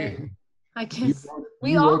 Right. I guess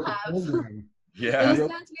we all have. Yeah. In a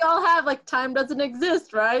sense, we all have, like, time doesn't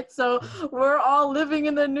exist, right? So we're all living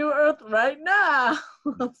in the new Earth right now.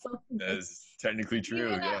 That is technically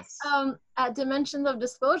true, yes. At Dimensions of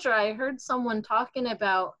Disclosure, I heard someone talking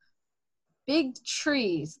about big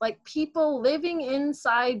trees, like people living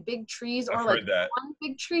inside big trees, or like one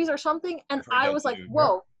big trees or something. And I was like,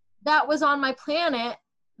 whoa, that was on my planet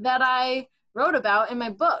that I wrote about in my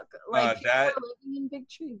book, like people are living in big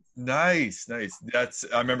trees. Nice.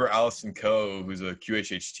 I remember Allison Coe, who's a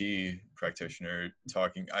QHHT practitioner,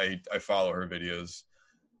 talking. I follow her videos,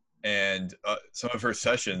 and some of her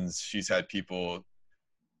sessions, she's had people,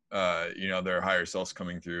 their higher selves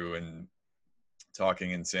coming through and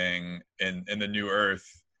talking and saying, in the new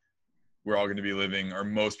Earth, we're all going to be living, or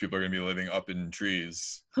most people are going to be living up in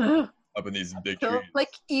trees. Up in these big trees.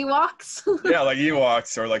 Like Ewoks? Yeah, like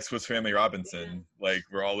Ewoks, or like Swiss Family Robinson. Like,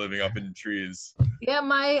 we're all living up in trees. Yeah,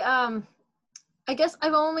 my, I guess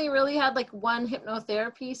I've only really had like one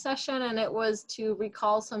hypnotherapy session, and it was to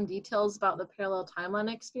recall some details about the parallel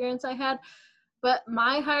timeline experience I had. But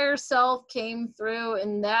my higher self came through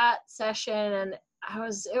in that session, and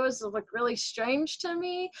it was like really strange to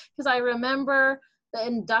me, because I remember the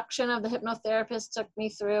induction of the hypnotherapist took me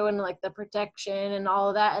through, and like the protection and all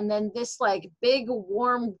of that. And then this like big,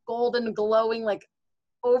 warm, golden, glowing, like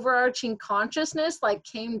overarching consciousness like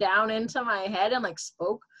came down into my head and like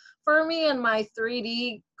spoke for me. And my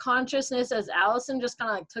 3D consciousness as Allison just kind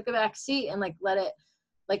of like took a back seat and like let it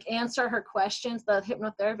like answer her questions, the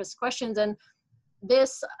hypnotherapist questions. And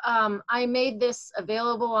this, I made this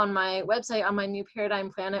available on my website, on my New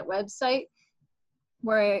Paradigm Planet website,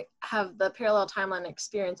 where I have the parallel timeline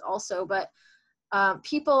experience also. But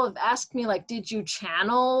people have asked me, like, did you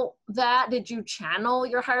channel that? Did you channel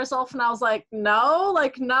your higher self? And I was like, no,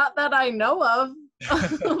 like, not that I know of.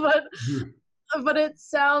 but it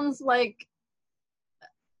sounds like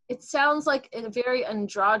a very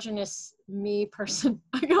androgynous me person.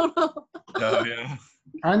 I don't know. Oh, yeah.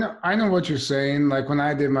 I know what you're saying. Like, when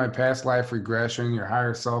I did my past life regression, your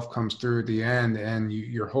higher self comes through at the end, and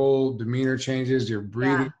your whole demeanor changes, your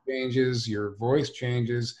breathing changes, your voice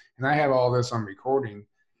changes, and I have all this on recording.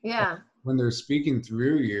 Yeah. When they're speaking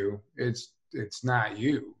through you, it's not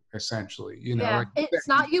you, essentially. You know, like, it's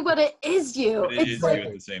not you, but it is you. It is you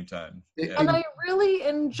at the same time. And I really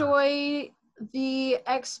enjoy the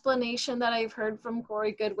explanation that I've heard from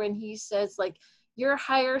Corey Goodwin. He says, like, your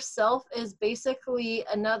higher self is basically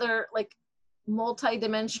another, like,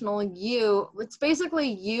 multi-dimensional you. It's basically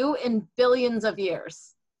you in billions of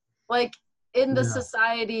years, like in the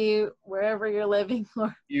society wherever you're living.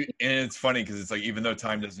 Or and it's funny because it's like, even though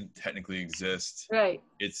time doesn't technically exist, right,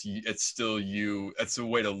 it's still you. That's a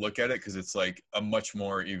way to look at it, because it's like a much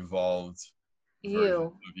more evolved version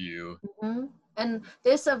of you. Mm-hmm. And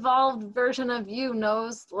this evolved version of you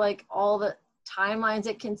knows like all the timelines.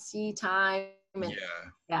 It can see time. And,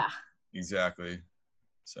 yeah, exactly.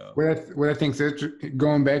 So what I think is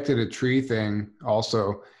going back to the tree thing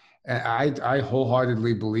also, I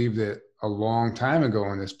wholeheartedly believe that a long time ago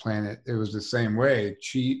on this planet, it was the same way.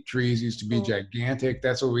 Trees used to be gigantic.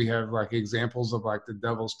 That's what we have like examples of, like the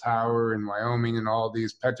Devil's Tower in Wyoming and all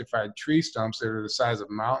these petrified tree stumps that are the size of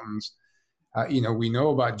mountains. You know, we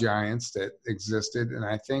know about giants that existed, and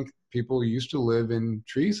I think people used to live in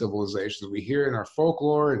tree civilizations. We hear it in our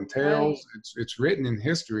folklore and tales. Right. It's written in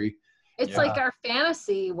history. It's like our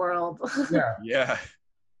fantasy world. Yeah.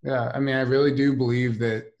 I mean, I really do believe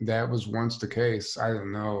that was once the case. I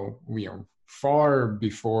don't know, you know, far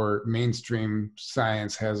before mainstream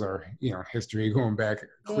science has our, you know, history going back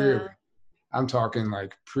clearly. I'm talking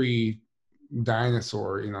like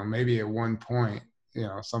pre-dinosaur, you know, maybe at one point, you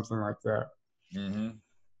know, something like that.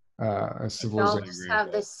 Mm-hmm. A civilization. Just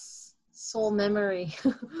have this soul memory.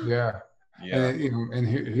 Yeah. And you know, and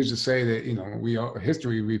who's to say that, you know,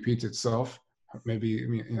 history repeats itself? Maybe,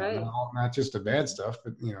 you know, right. not just the bad stuff,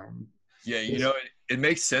 but you know. Yeah, you know, it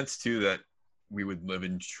makes sense too that we would live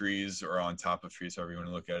in trees or on top of trees, however you want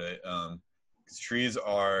to look at it. Because trees you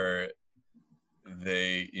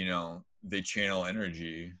know, they channel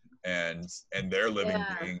energy, and they're living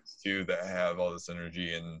beings too that have all this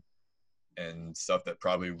energy and stuff that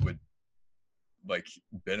probably would like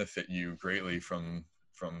benefit you greatly from.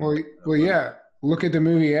 Well, yeah. Look at the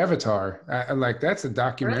movie Avatar. Like that's a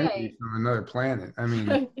documentary from another planet. I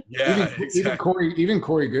mean, even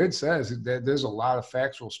Corey Good says that there's a lot of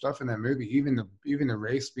factual stuff in that movie. Even the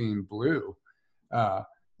race being blue.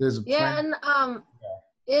 There's a planet.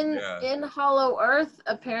 And in Hollow Earth,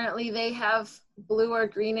 apparently they have blue or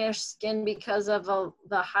greenish skin because of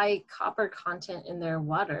the high copper content in their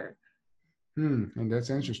water. And that's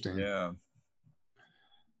interesting. Yeah.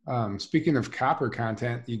 Speaking of copper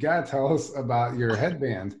content, you got to tell us about your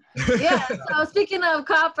headband. Yeah, so speaking of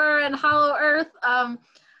copper and Hollow Earth, I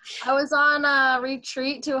was on a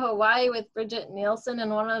retreat to Hawaii with Bridget Nielsen,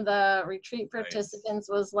 and one of the retreat participants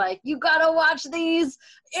was like, you got to watch these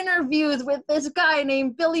interviews with this guy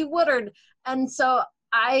named Billy Woodard. And so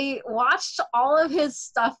I watched all of his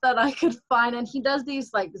stuff that I could find, and he does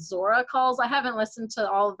these like Zora calls. I haven't listened to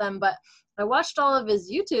all of them, but I watched all of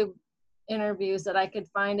his YouTube interviews that I could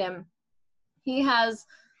find him. He has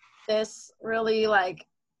this really like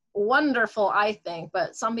wonderful, I think,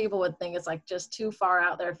 but some people would think it's like just too far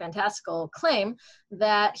out there, fantastical claim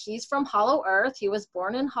that he's from Hollow Earth. He was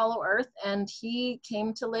born in Hollow Earth, and he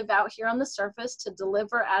came to live out here on the surface to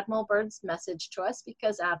deliver Admiral Byrd's message to us,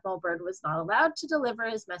 because Admiral Byrd was not allowed to deliver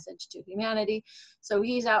his message to humanity. So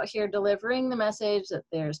he's out here delivering the message that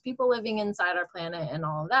there's people living inside our planet and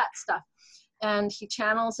all of that stuff. And he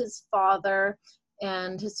channels his father,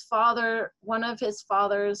 and his father, one of his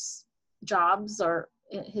father's jobs or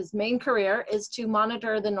his main career is to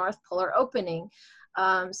monitor the North Polar opening.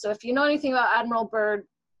 So if you know anything about Admiral Byrd,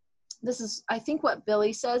 this is, I think, what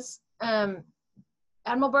Billy says.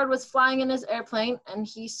 Admiral Byrd was flying in his airplane, and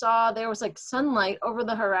he saw there was like sunlight over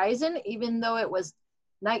the horizon, even though it was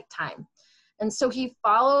nighttime. And so he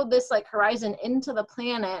followed this like horizon into the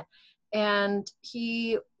planet, and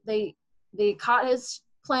they caught his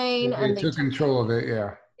plane and they took control of it.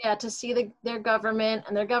 Yeah, to see their government,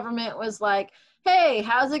 and their government was like, hey,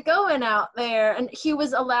 how's it going out there? And he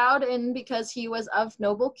was allowed in because he was of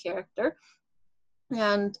noble character.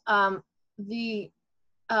 And the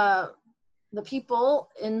people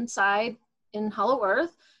inside in Hollow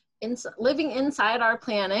Earth, living inside our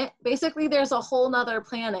planet, basically there's a whole nother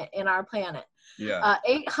planet in our planet,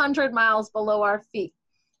 800 miles below our feet.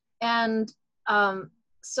 And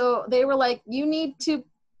so they were like, you need to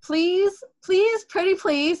please, pretty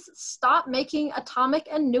please stop making atomic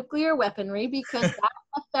and nuclear weaponry, because that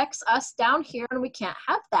affects us down here and we can't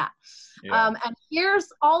have that. And here's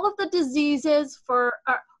all of the diseases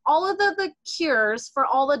all of the cures for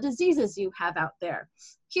all the diseases you have out there.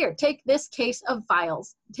 Here, take this case of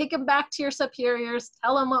vials. Take them back to your superiors.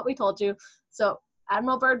 Tell them what we told you. So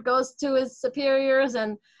Admiral Byrd goes to his superiors,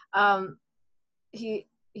 and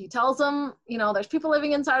he tells them, you know, there's people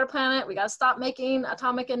living inside our planet. We got to stop making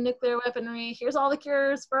atomic and nuclear weaponry. Here's all the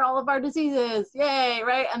cures for all of our diseases. Yay,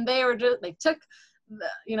 right? And they took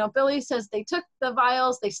Billy says they took the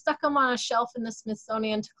vials, they stuck them on a shelf in the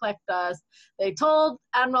Smithsonian to collect dust. They told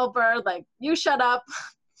Admiral Byrd, like, you shut up.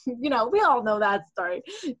 We all know that story.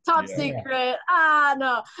 Top secret.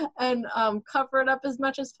 No. And cover it up as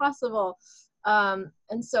much as possible. And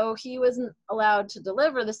so he wasn't allowed to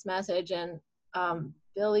deliver this message. And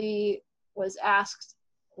Billy was asked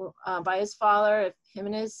by his father if him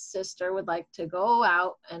and his sister would like to go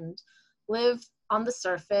out and live on the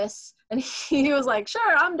surface. And he was like,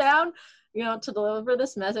 sure, I'm down, to deliver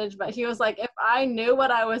this message. But he was like, if I knew what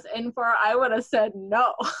I was in for, I would have said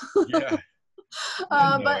no. Yeah.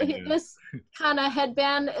 But this kind of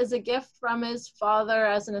headband is a gift from his father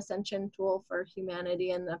as an ascension tool for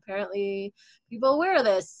humanity. And apparently people wear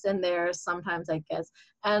this in there sometimes, I guess.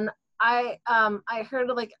 And I heard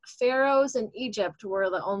like pharaohs in Egypt were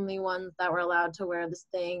the only ones that were allowed to wear this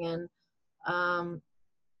thing. And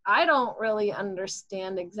I don't really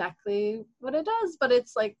understand exactly what it does, but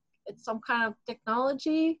it's some kind of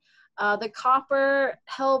technology. The copper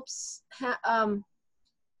helps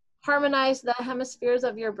harmonize the hemispheres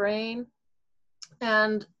of your brain,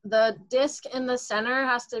 and the disc in the center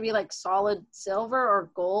has to be like solid silver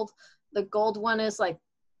or gold. The gold one is like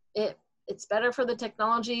it's better for the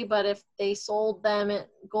technology, but if they sold them at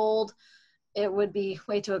gold, it would be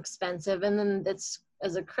way too expensive. And then it's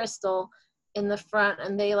as a crystal in the front,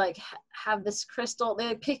 and they like have this crystal,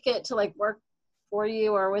 they pick it to like work for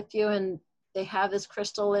you or with you, and they have this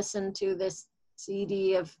crystal listen to this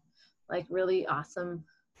CD of like really awesome,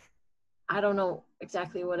 I don't know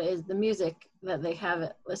exactly what it is, the music that they have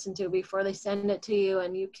it listen to before they send it to you.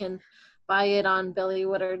 And you can buy it on Billy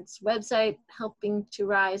Woodard's website,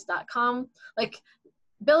 helpingtorise.com. Like,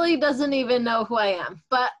 Billy doesn't even know who I am,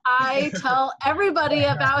 but I tell everybody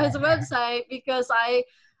about his website because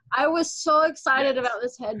I was so excited about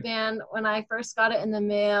this headband when I first got it in the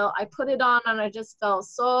mail. I put it on and I just felt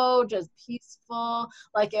so just peaceful,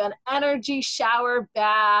 like an energy shower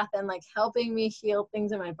bath and like helping me heal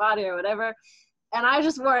things in my body or whatever. And I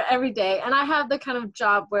just wore it every day. And I have the kind of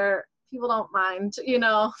job where people don't mind,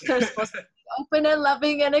 they're supposed to be open and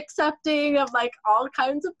loving and accepting of like all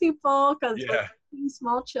kinds of people because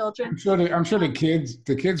small children. I'm sure the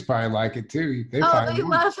kids probably like it too. They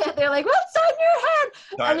love it. They're like, what's on your head?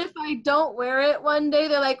 Sorry. And if I don't wear it one day,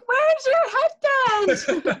 they're like, where's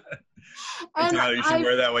your headband? And Tyler, you should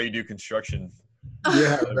wear that while you do construction.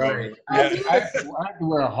 Yeah, right. I have to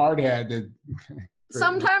wear a hard hat.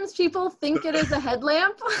 Sometimes people think it is a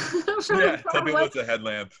headlamp. Some people it's a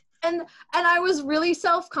headlamp. And I was really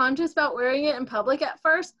self-conscious about wearing it in public at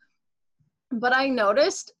first, but I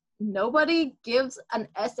noticed nobody gives an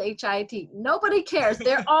SHIT. Nobody cares.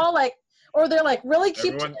 They're all like, or they're like really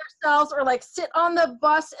keep to themselves, or like sit on the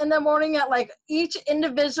bus in the morning at like each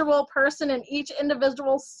individual person in each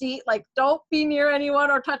individual seat. Like, don't be near anyone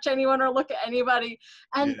or touch anyone or look at anybody.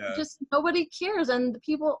 And just nobody cares. And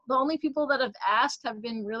the only people that have asked have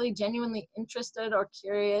been really genuinely interested or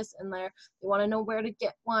curious, and they want to know where to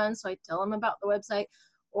get one. So I tell them about the website,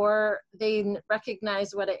 or they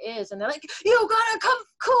recognize what it is and they're like, you got a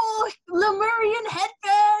cool Lemurian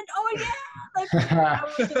headband. Oh yeah. Like, I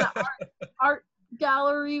was in an art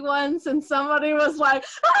gallery once and somebody was like,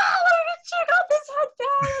 check out this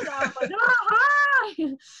headband. And I was like, hi.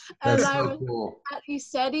 And That's I so was cool. at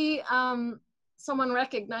ECETI, someone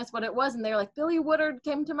recognized what it was, and they were like, Billy Woodard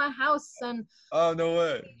came to my house and oh no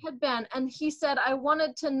way headband, and he said I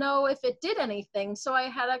wanted to know if it did anything. So I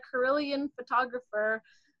had a Carillion photographer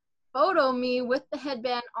photo me with the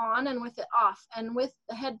headband on and with it off, and with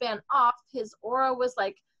the headband off, his aura was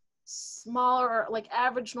like smaller, like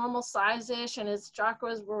average normal size-ish, and his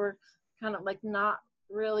chakras were kind of like not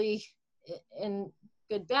really in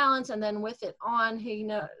good balance. And then with it on, he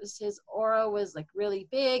noticed his aura was like really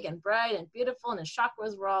big and bright and beautiful, and his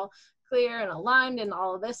chakras were all clear and aligned and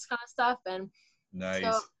all of this kind of stuff. And nice.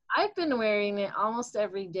 So I've been wearing it almost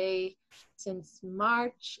every day since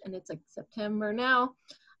March, and it's like September now.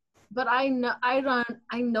 But I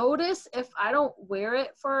notice if I don't wear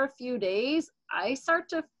it for a few days, I start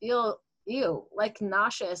to feel like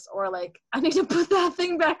nauseous, or like I need to put that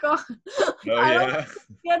thing back on. I don't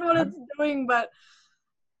understand what it's doing, but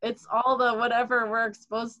it's all the whatever we're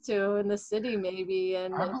exposed to in the city, maybe.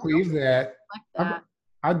 And I believe that. Like that.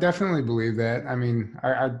 I definitely believe that. I mean,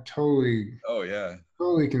 I totally. Oh yeah.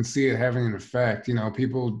 Totally can see it having an effect.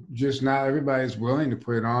 People just, not everybody's willing to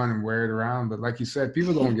put it on and wear it around. But like you said,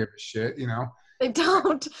 people don't give a shit. They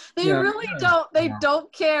don't. They really don't. They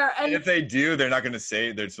don't care. And if they do, they're not going to say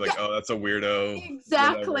it. They're just like, oh, that's a weirdo.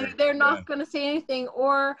 Exactly. Whatever. They're not going to say anything.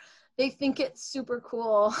 Or they think it's super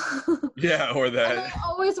cool. Yeah, or And that. they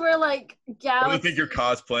always wear like Or they Galaxy think you're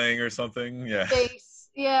cosplaying or something. Yeah. face.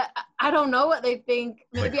 Yeah, I don't know what they think.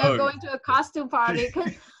 Maybe Like, I'm oh, going to a costume party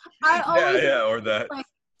because I always yeah, or that. like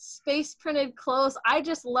space printed clothes. I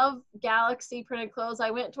just love Galaxy printed clothes.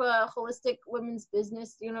 I went to a holistic women's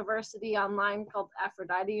business university online called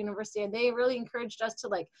Aphrodite University, and they really encouraged us to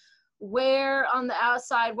like wear on the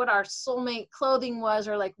outside what our soulmate clothing was,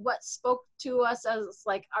 or like what spoke to us as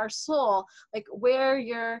like our soul. Like wear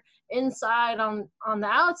your inside on the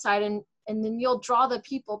outside, and then you'll draw the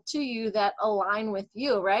people to you that align with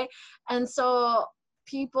you, right? And so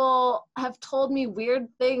people have told me weird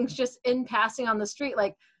things just in passing on the street.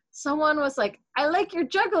 Like someone was like, I like your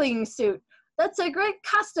juggling suit. That's a great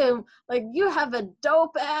costume. Like you have a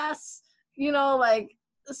dope ass, like,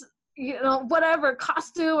 whatever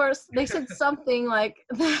costume, or they said something like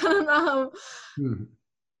that.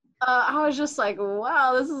 I was just like,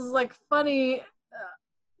 wow, this is like funny.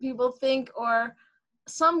 People think, or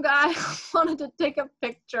some guy wanted to take a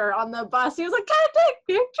picture on the bus. He was like, can I take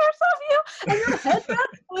pictures of you? And your head down,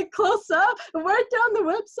 like close up, and write down the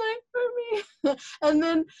website for me. And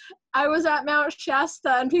then I was at Mount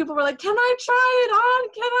Shasta, and people were like, can I try it on?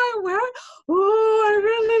 Can I wear it? Oh, I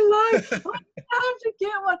really like it. I have to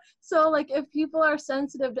get one. So like if people are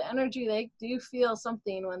sensitive to energy, they do feel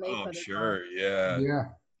something when they put it on. Yeah.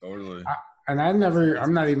 Totally. I'm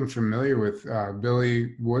not even familiar with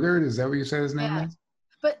Billy Woodard. Is that what you said his name is?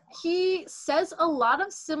 But he says a lot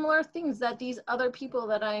of similar things that these other people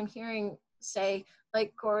that I'm hearing say,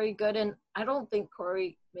 like Corey Gooden. I don't think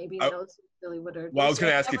Corey maybe knows who Billy Woodard is. Well, I was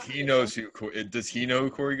going to ask if he knows does he know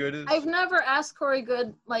who Corey Good is? I've never asked Corey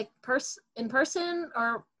Good like in person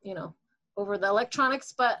or, over the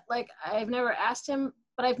electronics, but like I've never asked him,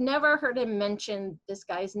 but I've never heard him mention this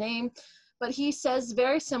guy's name. But he says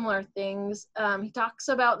very similar things. He talks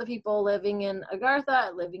about the people living in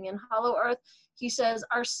Agartha, living in Hollow Earth. He says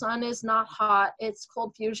our sun is not hot. It's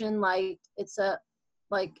cold fusion light. It's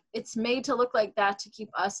made to look like that to keep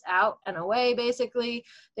us out and away, basically.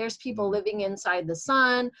 There's people living inside the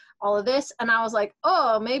sun, all of this. And I was like,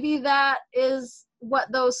 oh, maybe that is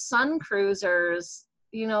what those sun cruisers,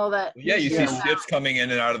 that. Yeah, you see ships coming in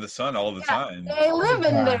and out of the sun all the time. They live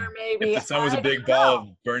in there, maybe. If the sun was a big ball of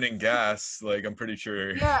burning gas, like I'm pretty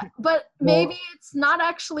sure. Yeah, but maybe it's not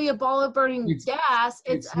actually a ball of burning gas.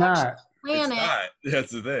 It's actually not. Planet. It's not.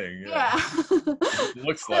 That's the thing. Yeah. It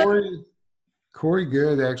looks like. Corey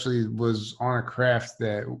Good actually was on a craft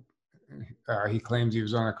that he claims he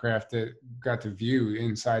was on a craft that got to view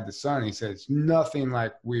inside the sun. He said it's nothing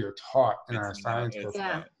like we are taught in our science book.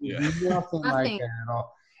 Nothing like that at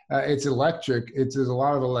all. It's electric. There's a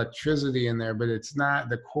lot of electricity in there, but it's not.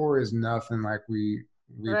 The core is nothing like we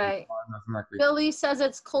right. Nothing like we. Billy says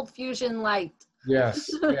it's cold fusion light. Yes,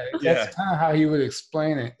 that's kind of how he would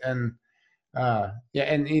explain it, and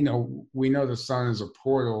and we know the sun is a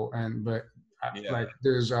portal, but like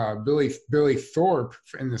there's Billy Thorpe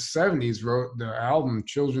in the 70s wrote the album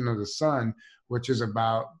Children of the Sun, which is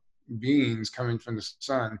about beings coming from the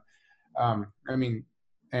sun.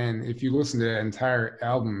 And if you listen to that entire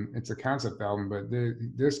album, it's a concept album, but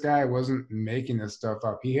this guy wasn't making this stuff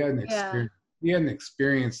up. He had an experience. He had an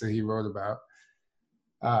experience that he wrote about.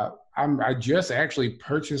 I just actually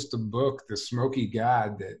purchased the book, The Smoky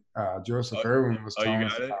God, that Joseph Irwin was telling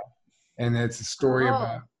us about, and it's a story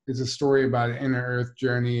about an inner Earth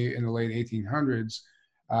journey in the late 1800s.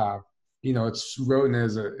 It's written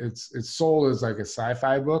as it's sold as like a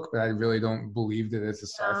sci-fi book, but I really don't believe that it's a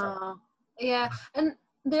sci-fi. Yeah, and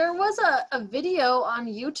there was a video on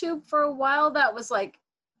YouTube for a while that was like,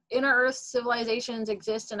 inner Earth civilizations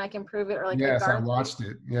exist and I can prove it, or like yes, I watched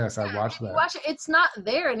it. Yes, I watched that. Watch it. It's not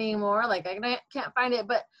there anymore. Like I can't find it.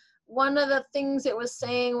 But one of the things it was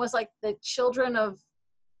saying was like the children of,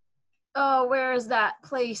 where is that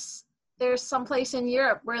place? There's some place in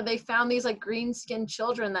Europe where they found these like green-skinned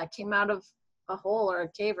children that came out of a hole or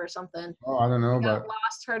a cave or something. Oh, I don't know. They got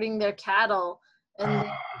lost herding their cattle, and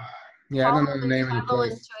I don't know the name of the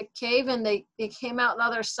place. Into a cave, and they came out the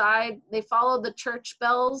other side. They followed the church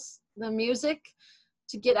bells, the music,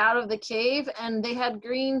 to get out of the cave, and they had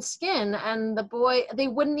green skin. And they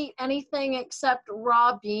wouldn't eat anything except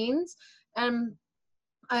raw beans. And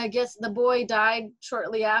I guess the boy died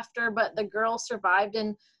shortly after, but the girl survived,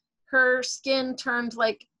 and her skin turned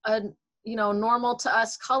like a normal to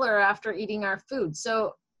us color after eating our food.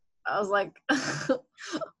 So I was like,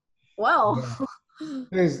 well.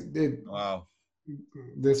 Wow.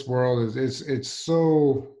 This world it's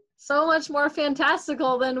so so much more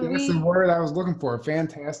fantastical than That's the word I was looking for.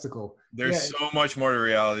 Fantastical. There's so much more to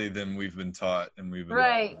reality than we've been taught and we've been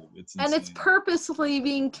right. It's and it's purposely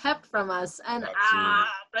being kept from us. And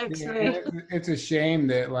it's a shame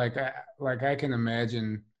that I can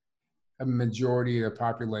imagine a majority of the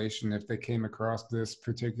population, if they came across this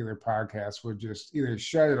particular podcast, would just either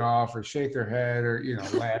shut it off or shake their head or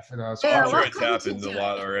laugh at us. I'm sure it's happened a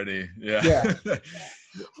lot already. Yeah.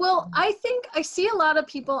 Well, I think I see a lot of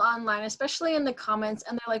people online, especially in the comments,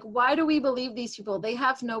 and they're like, why do we believe these people? They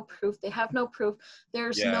have no proof.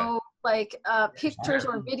 There's no pictures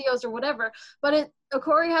or videos or whatever. But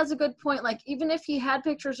Corey has a good point. Like, even if he had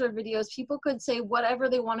pictures or videos, people could say whatever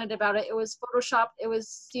they wanted about it. It was photoshopped. It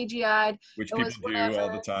was CGI'd. Which people do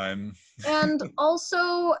all the time. And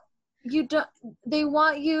also, they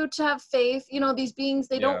want you to have faith. These beings,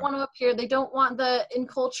 they don't want to appear. They don't want the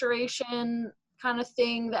enculturation kind of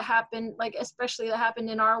thing that happened, like especially that happened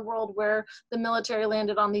in our world where the military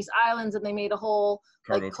landed on these islands and they made a whole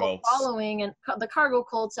cult following and the cargo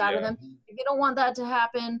cults out of them. They don't want that to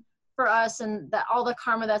happen for us, and that all the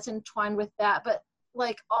karma that's entwined with that. But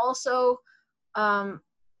also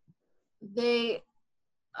they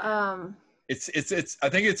it's I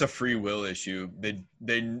think it's a free will issue.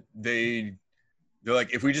 They're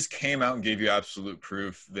like, if we just came out and gave you absolute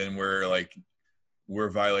proof, then we're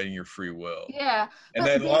violating your free will. Yeah. And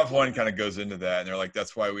then Law of One kind of goes into that, and they're like,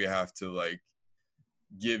 that's why we have to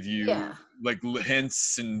give you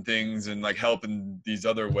hints and things and help in these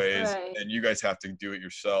other ways, and you guys have to do it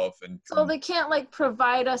yourself. And so they can't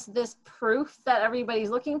provide us this proof that everybody's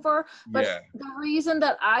looking for. But the reason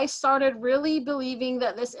that I started really believing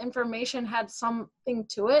that this information had something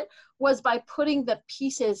to it was by putting the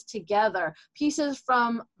pieces together, pieces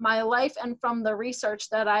from my life and from the research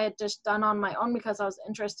that I had just done on my own because I was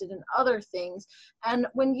interested in other things. And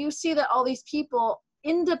when you see that all these people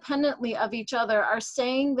independently of each other are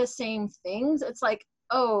saying the same things, it's like,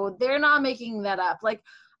 oh, they're not making that up.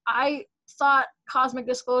 I thought Cosmic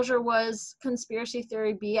Disclosure was conspiracy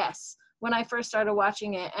theory BS when I first started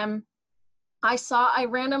watching it, and I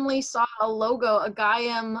randomly saw a logo, a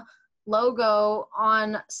Gaiam logo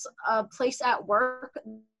on a place at work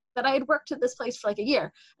that I had worked at this place for a year,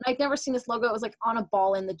 and I'd never seen this logo. It was on a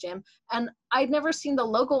ball in the gym, and I'd never seen the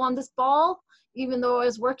logo on this ball, even though I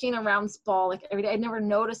was working around this ball every day. I'd never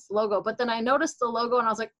noticed the logo, but then I noticed the logo and I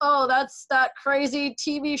was like, oh, that's that crazy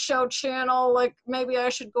TV show channel. Maybe I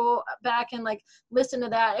should go back and listen to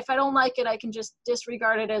that. If I don't like it, I can just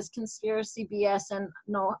disregard it as conspiracy BS and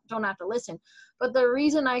don't have to listen. But the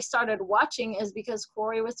reason I started watching is because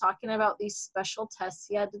Corey was talking about these special tests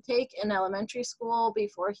he had to take in elementary school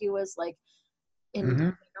before he was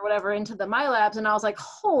or whatever into the MyLabs. And I was like,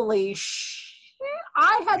 holy shit.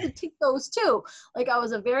 I had to take those too. I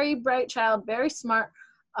was a very bright child, very smart,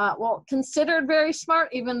 considered very smart,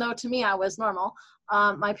 even though to me I was normal.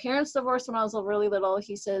 My parents divorced when I was really little.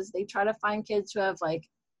 He says they try to find kids who have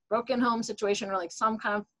broken home situation or some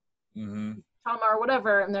kind of trauma or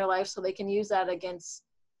whatever in their life, so they can use that against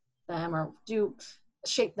them or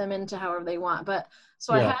shape them into however they want. But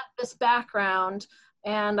so I had this background,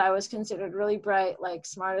 and I was considered really bright,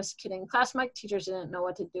 smartest kid in class. My teachers didn't know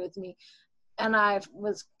what to do with me. And I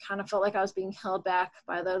felt like I was being held back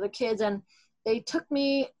by the other kids. And they took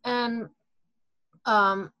me and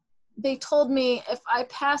they told me if I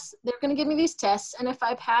pass, they're going to give me these tests. And if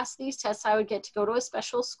I pass these tests, I would get to go to a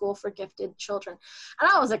special school for gifted children. And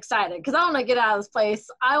I was excited because I want to get out of this place.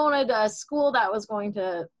 I wanted a school that was going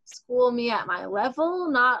to school me at my level,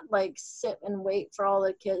 not sit and wait for all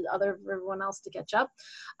the kids, everyone else to catch up.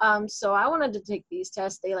 So I wanted to take these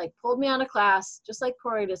tests. They pulled me out of class, just like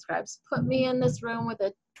Corey describes, put me in this room with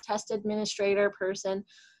a test administrator person,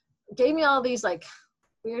 gave me all these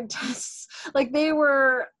weird tests. They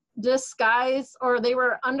were disguise, or they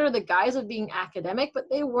were under the guise of being academic, but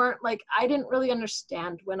they weren't I didn't really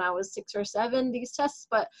understand when I was 6 or 7 these tests.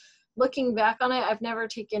 But looking back on it, I've never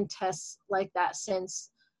taken tests like that since.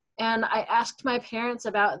 And I asked my parents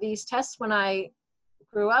about these tests when I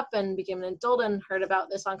grew up and became an adult and heard about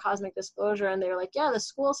this on Cosmic Disclosure, and they were like, yeah, the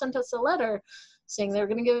school sent us a letter saying they were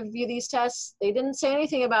going to give you these tests. They didn't say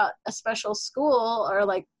anything about a special school or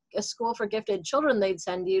a school for gifted children they'd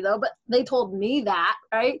send you, though, but they told me that,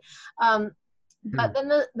 right? But then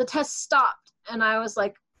the test stopped, and I was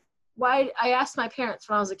like, why? I asked my parents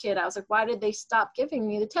when I was a kid, I was like, why did they stop giving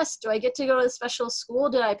me the test? Do I get to go to the special school?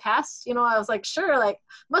 Did I pass? I was like, sure,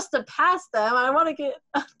 must have passed them. I want to get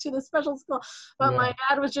to the special school. But my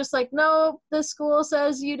dad was just like, no, the school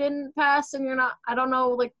says you didn't pass and you're not, I don't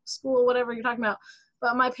know, school, whatever you're talking about.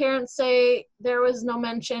 But my parents say there was no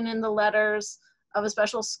mention in the letters of a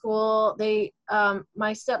special school. They,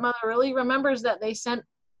 my stepmother really remembers that they sent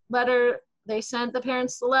the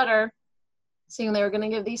parents the letter saying they were going to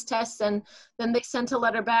give these tests, and then they sent a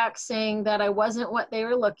letter back saying that I wasn't what they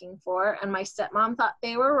were looking for, and my stepmom thought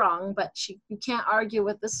they were wrong, but you can't argue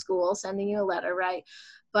with the school sending you a letter, right?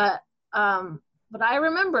 But I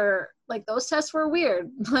remember, like, those tests were weird.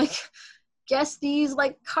 Like, guess these,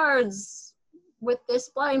 like, cards with this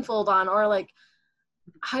blindfold on, or like,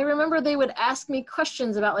 I remember they would ask me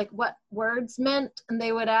questions about like what words meant, and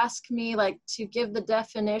they would ask me like to give the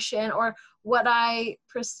definition or what I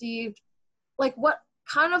perceived, like what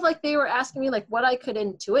kind of like they were asking me like what I could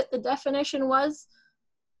intuit the definition was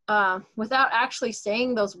without actually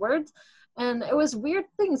saying those words. And it was weird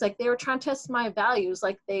things, like they were trying to test my values.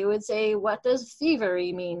 Like they would say, what does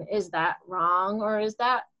thievery mean? Is that wrong or is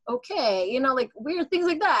that okay? You know, like weird things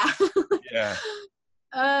like that. Yeah.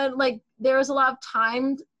 Like there was a lot of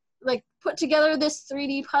time, like put together this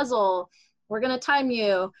 3D puzzle. We're going to time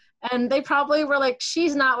you. And they probably were like,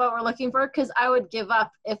 she's not what we're looking for, because I would give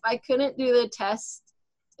up if I couldn't do the test.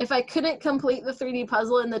 If I couldn't complete the 3D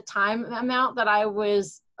puzzle in the time amount that I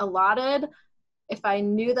was allotted, if I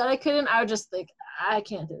knew that I couldn't, I would just think, I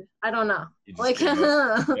can't do it. I don't know. Like,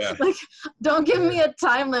 yeah. like, don't give me a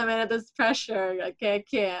time limit at this pressure. Like, I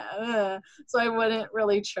can't. So I wouldn't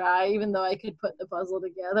really try, even though I could put the puzzle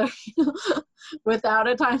together without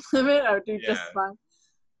a time limit. I would do just fine.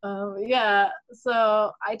 Yeah,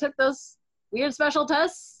 so I took those weird special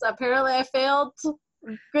tests. Apparently I failed.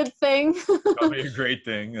 Good thing. Probably a great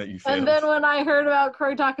thing that you failed. And then when I heard about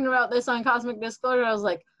Corey talking about this on Cosmic Disclosure, I was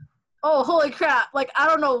like, oh, holy crap. Like, I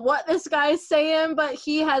don't know what this guy's saying, but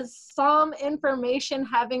he has some information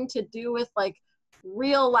having to do with, like,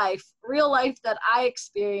 real life that I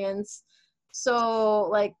experience. So,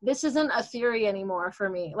 like, this isn't a theory anymore for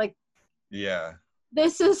me. Like, yeah,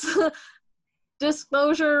 this is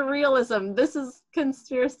disclosure realism. This is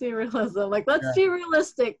conspiracy realism. Like, let's be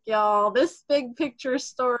realistic, y'all. This big picture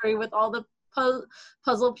story with all the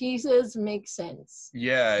puzzle pieces makes sense.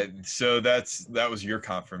 Yeah, so that was your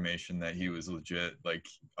confirmation that he was legit. Like,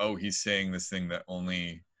 oh, he's saying this thing that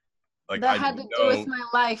only, like, that had to do with my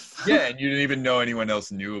life. Yeah, and you didn't even know anyone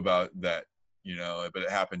else knew about that, you know, but it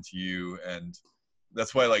happened to you. And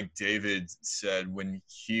that's why, like, David said when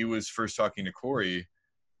he was first talking to Corey,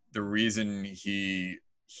 the reason he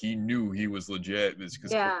knew he was legit was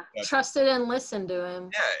because trusted and listened to him.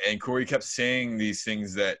 Yeah, and Corey kept saying these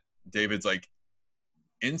things that David's like,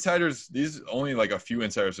 insiders, these only like a few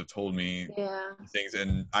insiders have told me things,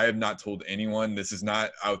 and I have not told anyone. This is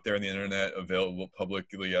not out there on the internet available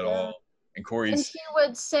publicly at all. And Corey's, and he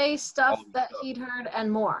would say stuff that he'd heard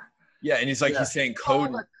and more. Yeah, and he's like, he's saying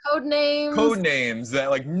code names that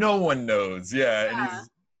like no one knows. And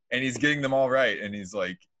he's getting them all right, and he's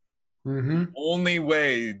like, the only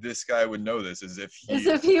way this guy would know this is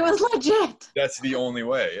if he was legit. That's the only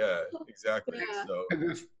way. Yeah, exactly. Yeah. So.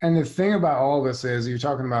 And the thing about all this is, you're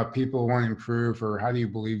talking about people wanting proof, or how do you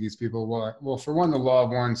believe these people? Well, for one, the law of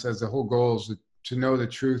one says the whole goal is to know the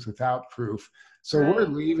truth without proof. So we're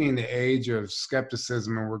leaving the age of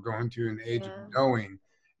skepticism, and we're going to an age of knowing.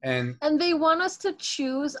 And they want us to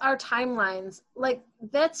choose our timelines. Like,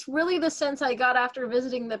 that's really the sense I got after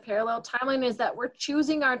visiting the parallel timeline, is that we're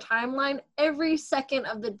choosing our timeline every second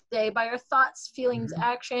of the day by our thoughts, feelings,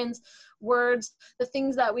 actions, words, the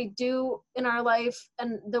things that we do in our life,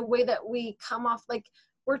 and the way that we come off. Like,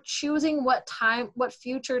 we're choosing what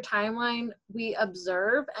future timeline we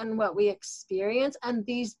observe and what we experience. And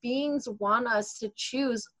these beings want us to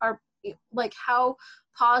choose how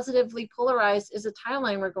positively polarized is a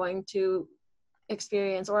timeline we're going to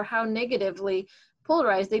experience, or how negatively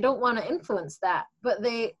polarized. They don't want to influence that, but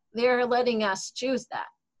they're letting us choose that.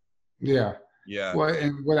 Yeah. Well,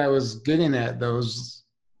 and what I was getting at, those,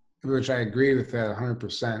 which I agree with that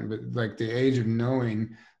 100%, but like the age of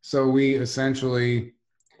knowing. So we essentially,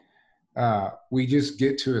 we just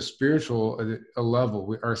get to a spiritual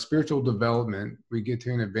level. Our spiritual development, we get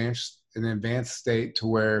to an advanced state to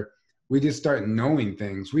where we just start knowing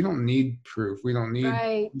things. We don't need proof. We don't need,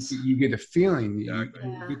 you get a feeling.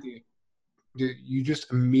 Exactly. You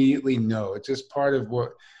just immediately know. It's just part of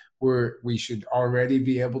what we should already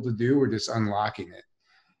be able to do. We're just unlocking it.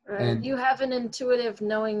 Right. And you have an intuitive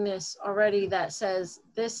knowingness already that says,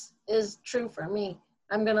 this is true for me.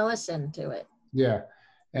 I'm going to listen to it. Yeah.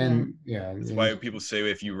 And that's why people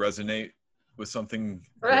say, if you resonate with something,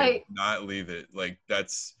 not leave it. Like,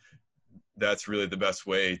 that's really the best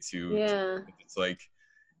way to it's like,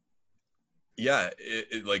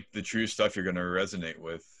 it like the true stuff you're going to resonate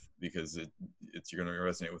with, because you're going to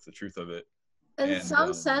resonate with the truth of it. In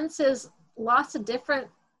some senses, lots of different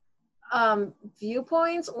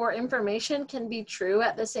viewpoints or information can be true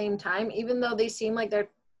at the same time, even though they seem like they're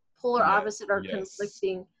polar opposite or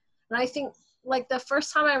conflicting. And I think like the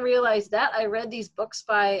first time I realized that, I read these books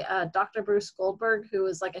by Dr. Bruce Goldberg, who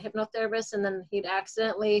was like a hypnotherapist, and then he'd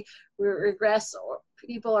accidentally regress or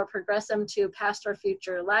people or progress them to past or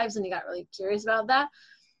future lives, and he got really curious about that.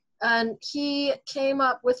 And he came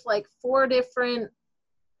up with like 4 different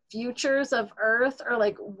futures of Earth, or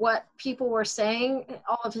like what people were saying,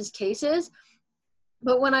 all of his cases.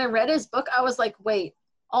 But when I read his book, I was like, wait,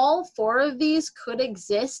 all 4 of these could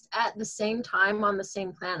exist at the same time on the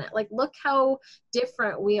same planet. Like, look how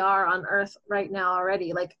different we are on Earth right now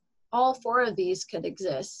already. Like, all 4 of these could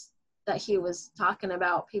exist that he was talking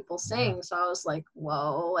about people saying. So I was like,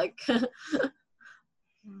 whoa, like.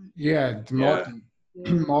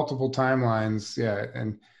 Multiple timelines. Yeah.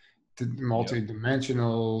 And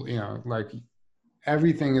multi-dimensional, you know, like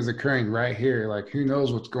everything is occurring right here. Like, who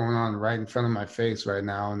knows what's going on right in front of my face right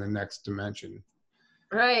now in the next dimension.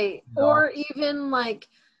 Right. Or even like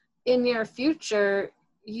in your future,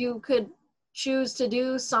 you could choose to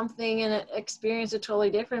do something and experience a totally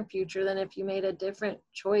different future than if you made a different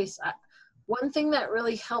choice. One thing that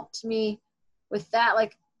really helped me with that,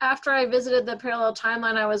 like after I visited the parallel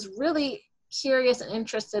timeline, I was really curious and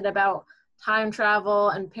interested about time travel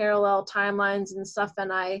and parallel timelines and stuff.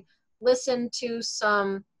 And I listened to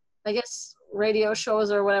some, I guess, radio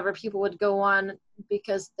shows or whatever people would go on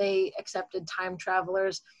because they accepted time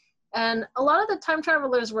travelers. And a lot of the time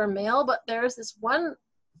travelers were male, but there's this one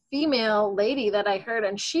female lady that I heard,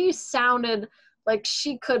 and she sounded like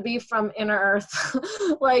she could be from Inner Earth,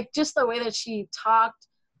 like just the way that she talked.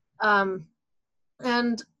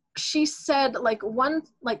 And she said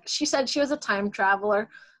she said she was a time traveler,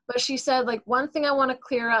 but she said, like, one thing I want to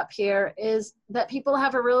clear up here is that people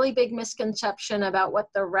have a really big misconception about what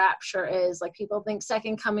the rapture is. Like, people think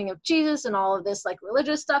second coming of Jesus and all of this, like,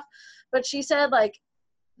 religious stuff. But she said, like,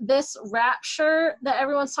 this rapture that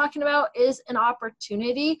everyone's talking about is an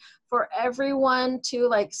opportunity for everyone to,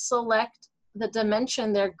 like, select the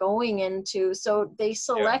dimension they're going into. So they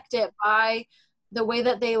select it by the way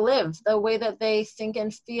that they live, the way that they think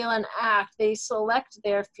and feel and act. They select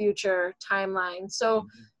their future timeline. So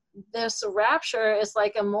this rapture is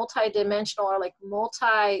like a multi-dimensional or like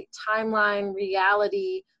multi-timeline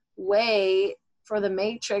reality way for the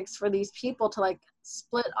Matrix, for these people to like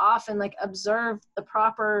split off and like observe the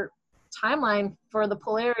proper timeline for the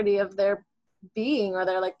polarity of their being or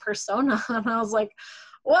their like persona. And I was like,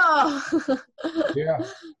 whoa. Yeah,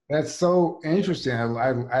 that's so interesting.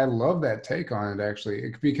 I love that take on it,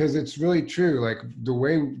 actually, because it's really true. Like the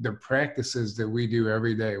way the practices that we do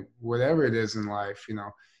every day, whatever it is in life, you know,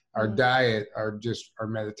 our diet, our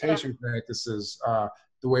meditation practices,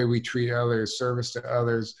 the way we treat others, service to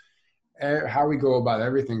others, how we go about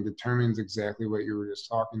everything determines exactly what you were just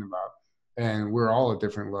talking about. And we're all at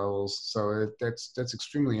different levels. So that's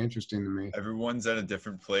extremely interesting to me. Everyone's at a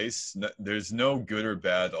different place. There's no good or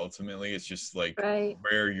bad. Ultimately, it's just like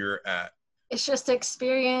where you're at. It's just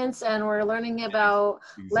experience, and we're learning about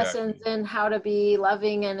lessons in how to be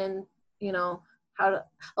loving and in, you know,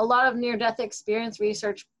 a lot of near-death experience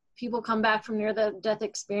research. People come back from near-death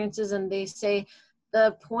experiences and they say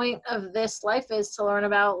the point of this life is to learn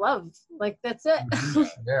about love. Like, that's it.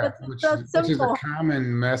 Yeah, which is a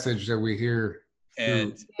common message that we hear.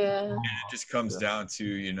 And it just comes down to,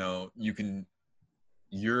 you know,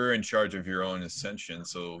 you're in charge of your own ascension.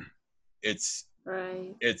 So it's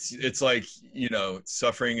like, you know,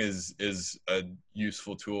 suffering is a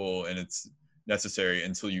useful tool, and it's necessary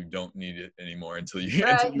until you don't need it anymore, until you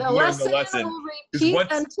learn the lesson. Will repeat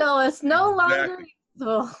until it's no longer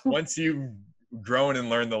useful. Once you've grown and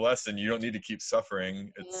learned the lesson, you don't need to keep suffering.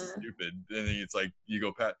 It's stupid. And it's like you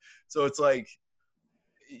go pat. So it's like,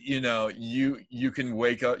 you know, you can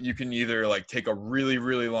wake up, you can either like take a really,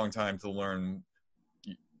 really long time to learn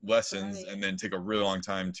lessons and then take a really long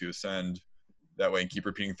time to ascend that way and keep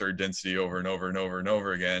repeating third density over and over and over and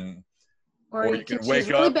over again. Or you can wake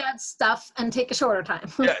up really bad stuff and take a shorter time.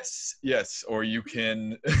 yes. Or you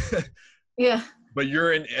can yeah. But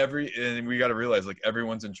you're in and we got to realize, like,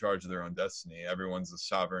 everyone's in charge of their own destiny. Everyone's a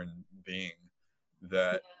sovereign being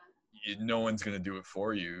that no one's going to do it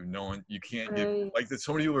for you. No one, you can't give, like, there's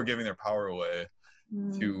so many people are giving their power away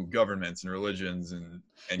to governments and religions and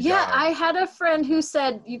yeah, God. I had a friend who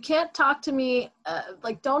said, you can't talk to me,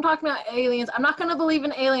 like, don't talk to me about aliens. I'm not going to believe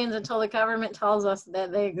in aliens until the government tells us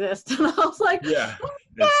that they exist. And I was like, yeah,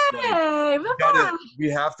 okay, we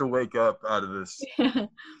have to wake up out of this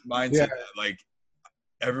mindset that, like,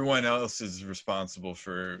 everyone else is responsible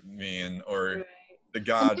for me or the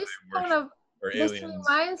God or aliens. This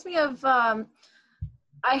reminds me of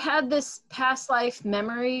I had this past life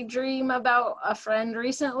memory dream about a friend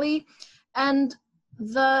recently, and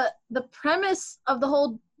the premise of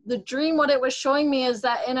the dream, what it was showing me is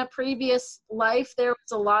that in a previous life there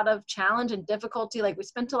was a lot of challenge and difficulty. Like we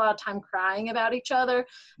spent a lot of time crying about each other,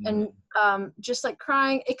 and just like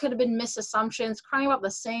crying, it could have been misassumptions, crying about the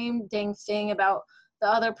same dang thing about the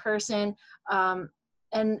other person.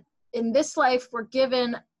 And in this life we're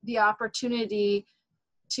given the opportunity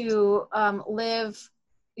to live,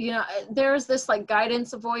 you know, there's this like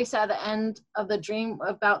guidance voice at the end of the dream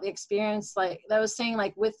about the experience, like that was saying,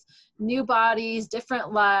 like with new bodies,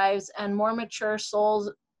 different lives, and more mature souls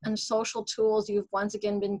and social tools, you've once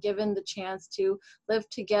again been given the chance to live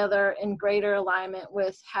together in greater alignment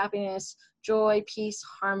with happiness, joy, peace,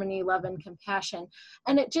 harmony, love, and compassion.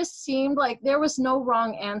 And it just seemed like there was no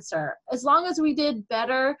wrong answer. As long as we did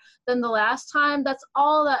better than the last time, that's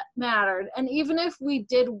all that mattered. And even if we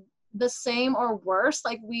did the same or worse,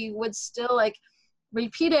 like we would still like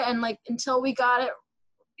repeat it, and like until we got it,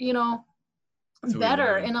 you know,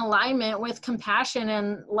 better in alignment with compassion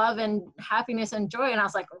and love and happiness and joy. And I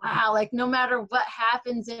was like, wow, like no matter what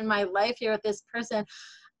happens in my life here with this person,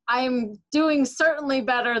 I'm doing certainly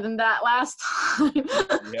better than that last time.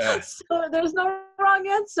 Yeah. So there's no wrong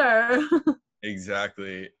answer.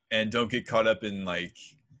 Exactly. And don't get caught up in like,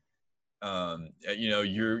 you know,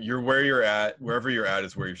 you're where you're at, wherever you're at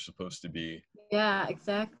is where you're supposed to be. Yeah,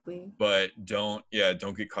 exactly. But don't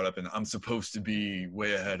get caught up in, I'm supposed to be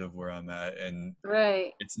way ahead of where I'm at. And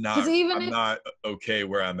right. It's not, I'm not okay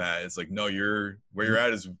where I'm at. It's like, no, where you're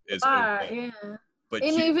at is okay. Yeah. But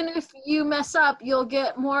and even if you mess up, you'll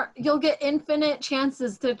get infinite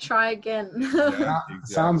chances to try again. Exactly.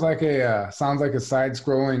 Sounds like a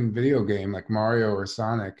side-scrolling video game like Mario or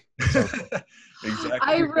Sonic. Exactly.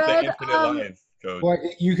 I read like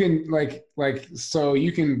you can so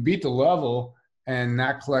you can beat the level and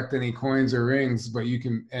not collect any coins or rings, but you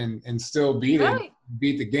can and still beat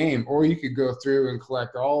the game, or you could go through and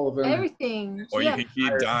collect all of them, everything, or you can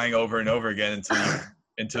keep dying over and over again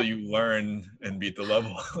until you learn and beat the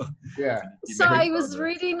level. Yeah. So I was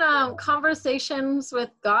reading Conversations with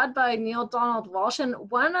God by Neale Donald Walsch, and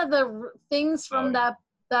one of the things from that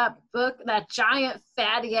book, that giant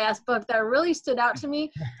fatty ass book, that really stood out to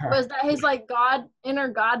me was that his like inner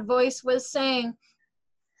God voice was saying,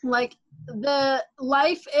 like, the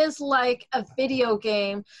life is like a video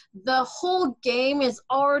game. The whole game is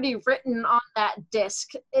already written on that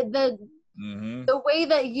disc. The way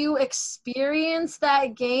that you experience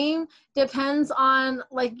that game depends on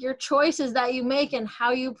like your choices that you make and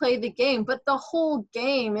how you play the game, but the whole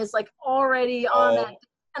game is like already on that disc.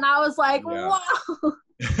 And I was like, wow.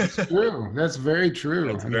 That's true. That's very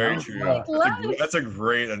true. That's very true. That's a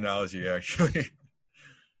great analogy, actually.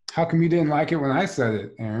 How come you didn't like it when I said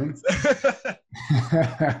it, Aaron?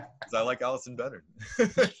 Because I like Allison better.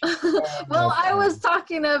 Well, I was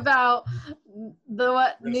talking about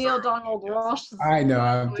Neale Donald Walsch. I know.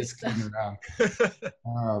 I'm just kidding around.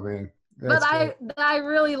 Oh man. But I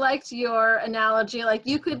really liked your analogy. Like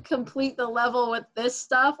you could complete the level with this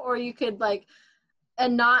stuff, or you could like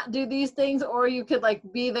and not do these things, or you could like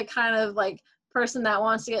be the kind of like person that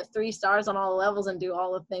wants to get 3 stars on all the levels and do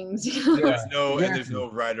all the things. There's no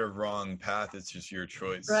right or wrong path. It's just your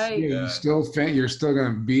choice. Right. Yeah, you're still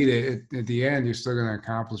gonna beat it at the end. You're still gonna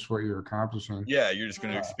accomplish what you're accomplishing. Yeah, you're just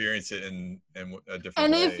gonna experience it in a different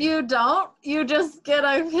and way. If you don't, you just get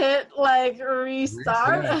a hit like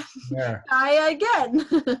restart. Yeah. Die again.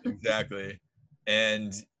 Exactly.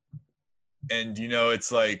 And you know,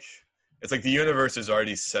 it's like the universe is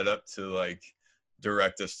already set up to like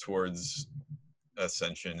direct us towards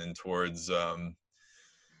ascension and towards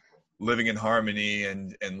living in harmony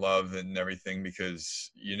and love and everything,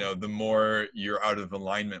 because you know, the more you're out of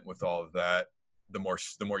alignment with all of that, the more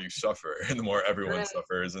you suffer, and the more everyone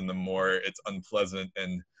suffers, and the more it's unpleasant,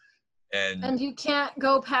 and you can't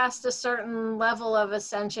go past a certain level of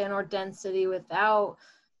ascension or density without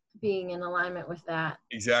being in alignment with that.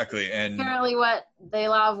 Exactly. And apparently what they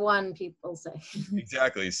love one people say.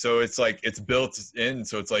 Exactly. So it's like it's built in,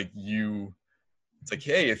 so it's like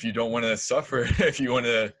hey, if you don't want to suffer, if you want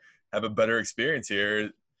to have a better experience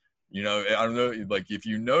here, you know, I don't know, like if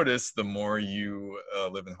you notice, the more you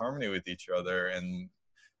live in harmony with each other and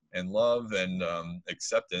love and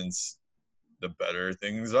acceptance, the better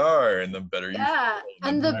things are, and the better you feel,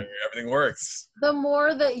 and everything works. The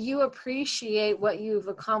more that you appreciate what you've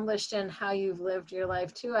accomplished and how you've lived your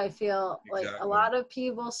life too, I feel like a lot of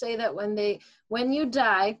people say that when you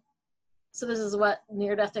die, so this is what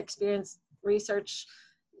near-death experience research,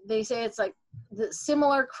 they say it's like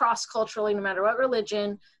similar cross-culturally, no matter what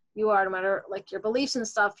religion, you are, no matter like your beliefs and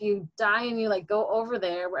stuff, you die and you like go over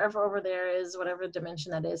there, wherever over there is, whatever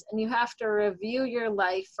dimension that is. And you have to review your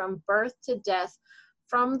life from birth to death,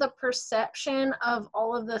 from the perception of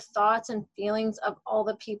all of the thoughts and feelings of all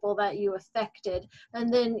the people that you affected.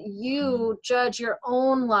 And then you judge your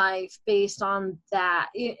own life based on that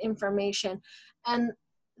information. And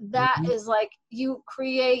that is like, you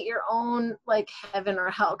create your own like heaven or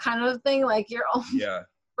hell kind of thing, like your own,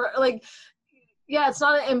 like, yeah, it's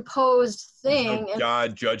not an imposed thing. There's no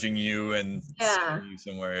God judging you and sending you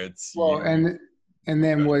somewhere. It's and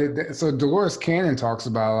then so Dolores Cannon talks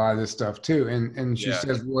about a lot of this stuff too, and she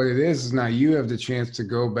says what it is now you have the chance to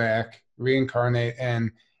go back, reincarnate,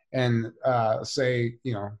 and say,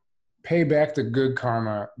 you know, pay back the good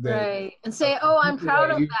karma right, and say, oh, I'm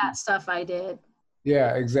proud of that stuff I did.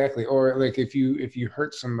 Yeah, exactly. Or like if you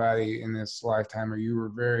hurt somebody in this lifetime, or you were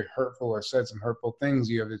very hurtful or said some hurtful things,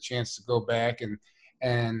 you have the chance to go back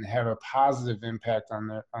and have a positive impact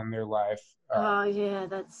on their life. Oh yeah,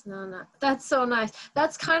 that's so nice.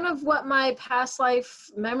 That's kind of what my past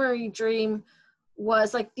life memory dream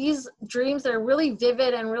was. Like, these dreams, they're really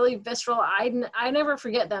vivid and really visceral. I never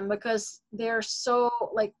forget them because they're so,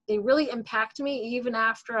 like, they really impact me even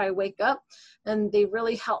after I wake up, and they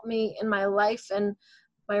really help me in my life and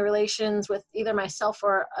my relations with either myself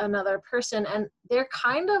or another person. And they're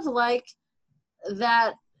kind of like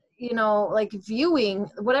that, you know, like viewing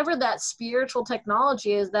whatever that spiritual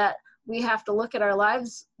technology is that we have to look at our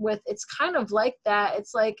lives with. It's kind of like that.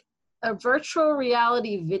 It's like a virtual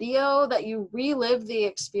reality video that you relive the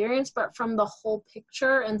experience, but from the whole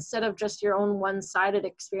picture instead of just your own one-sided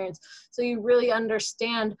experience. So you really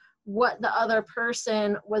understand what the other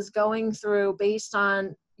person was going through based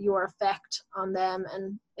on your effect on them.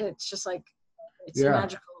 And it's just like, it's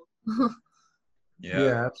magical.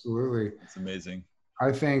 Yeah, absolutely. It's amazing.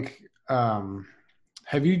 I think,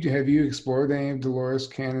 have you explored any of Dolores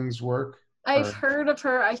Cannon's work? I've heard of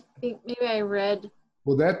her. I think maybe I read.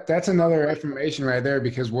 Well, that's another information right there,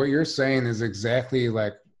 because what you're saying is exactly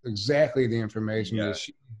the information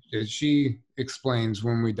that she explains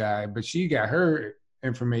when we die. But she got her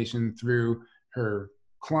information through her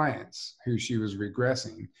clients who she was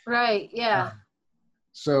regressing. Right. Yeah.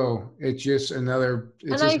 So it's just another.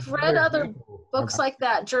 And I've read other books like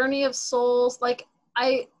that, Journey of Souls. Like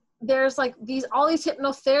there's like all these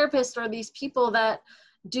hypnotherapists or these people that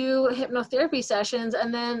do hypnotherapy sessions,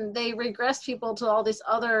 and then they regress people to all these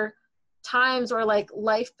other times, or like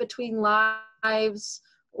Life Between Lives,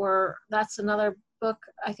 or that's another book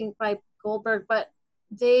I think by Goldberg. But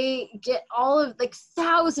they get all of like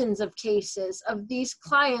thousands of cases of these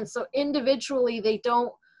clients, so individually they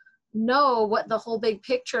don't know what the whole big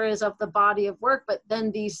picture is of the body of work, but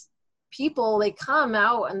then these people, they come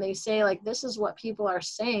out and they say, like, this is what people are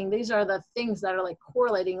saying. These are the things that are like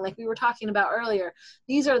correlating, like we were talking about earlier.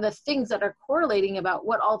 These are the things that are correlating about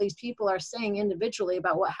what all these people are saying individually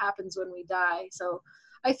about what happens when we die. So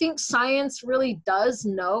I think science really does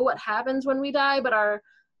know what happens when we die, but our,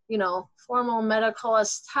 you know, formal medical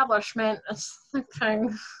establishment is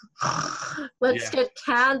thinking, let's get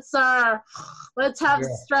cancer, let's have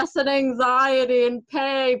stress and anxiety and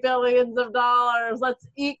pay billions of dollars, let's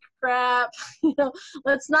eat crap, you know,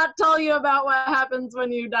 let's not tell you about what happens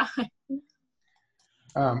when you die.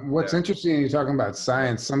 What's interesting, you're talking about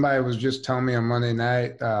science. Somebody was just telling me on Monday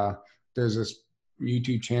night, there's this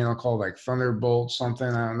YouTube channel called like Thunderbolt something,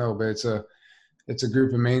 I don't know, but it's a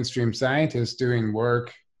group of mainstream scientists doing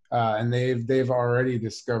work. And they've already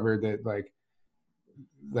discovered that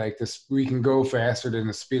like this, we can go faster than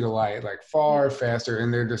the speed of light, like far faster.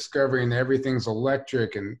 And they're discovering everything's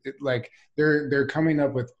electric, and they're coming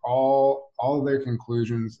up with all of their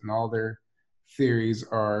conclusions, and all their theories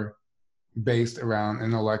are based around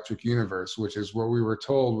an electric universe, which is what we were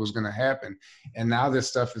told was going to happen. And now this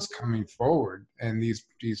stuff is coming forward, and these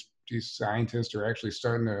scientists are actually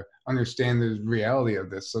starting to understand the reality of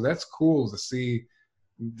this. So that's cool to see.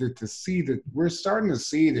 To see that we're starting to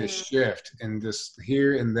see this shift, and this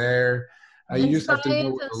here and there. You just have to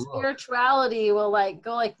know where to look. Spirituality will like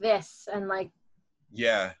go like this, and like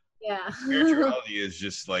spirituality is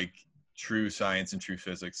just like true science and true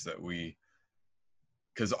physics that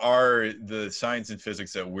because the science and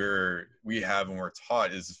physics that we have and we're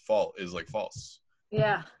taught is false.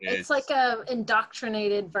 Yeah, it's like a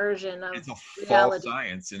indoctrinated version of it's a reality. False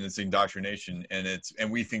science, and it's indoctrination, and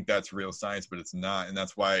we think that's real science, but it's not. And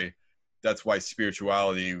that's why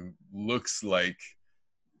spirituality looks like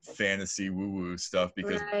fantasy woo-woo stuff,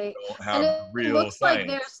 because we don't have real looks science.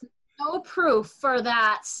 Like there's no proof for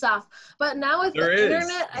that stuff. But now with the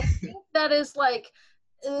internet, I think that is like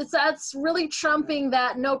that's really trumping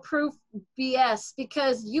that no proof BS,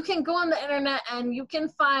 because you can go on the internet and you can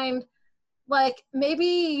find, like, maybe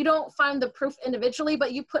you don't find the proof individually,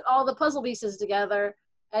 but you put all the puzzle pieces together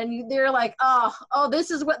and they're like, oh,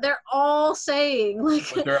 this is what they're all saying.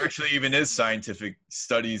 Like, but there actually even is scientific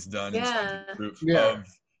studies done and scientific proof of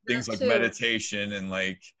things like meditation and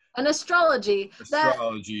like and astrology.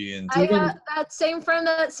 And I got that same friend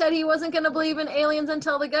that said he wasn't going to believe in aliens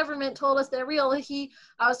until the government told us they're real.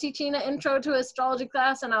 I was teaching an intro to astrology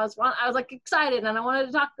class, and I was like excited, and I wanted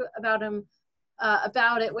to talk about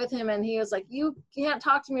it with him, and he was like, "You can't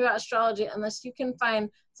talk to me about astrology unless you can find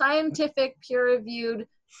scientific, peer-reviewed,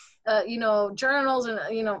 journals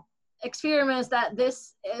and experiments that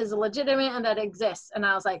this is legitimate and that exists." And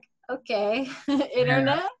I was like, "Okay,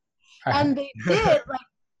 internet," and they did like.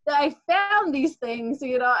 I found these things,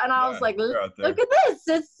 and I was like, look at this,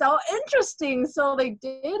 it's so interesting. So they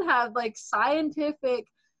did have like scientific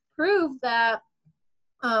proof that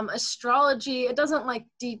astrology, it doesn't like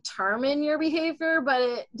determine your behavior, but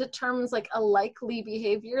it determines like a likely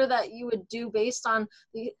behavior that you would do based on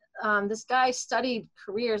the this guy studied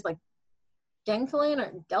careers like Gelkin,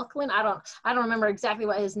 I don't remember exactly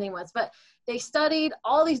what his name was, but they studied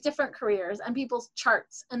all these different careers and people's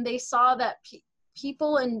charts, and they saw that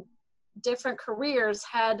people in different careers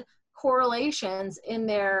had correlations in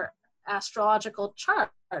their astrological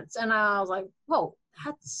charts. And I was like, whoa,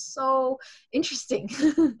 that's so interesting.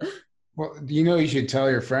 Well, you should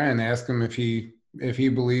tell your friend, ask him if he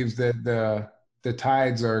believes that the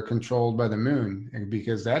tides are controlled by the moon,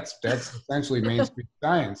 because that's essentially mainstream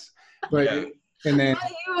science. But and then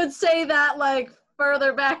you would say that like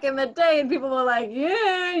further back in the day, and people were like,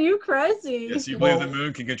 yeah, you crazy. Yes, you believe the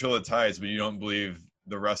moon can control the tides, but you don't believe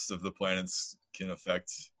the rest of the planets can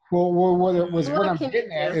affect. Well, what I'm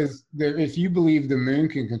getting at is that if you believe the moon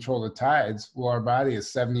can control the tides, well, our body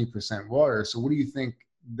is 70% water. So what do you think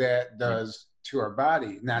that does to our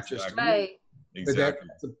body? Not just right. Exactly.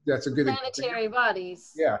 That's a good planetary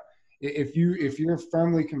bodies. Yeah. If you're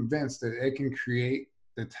firmly convinced that it can create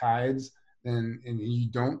the tides, and you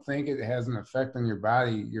don't think it has an effect on your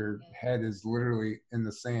body, your head is literally in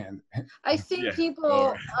the sand. I think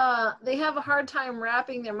people, they have a hard time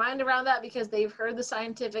wrapping their mind around that, because they've heard the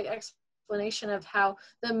scientific explanation of how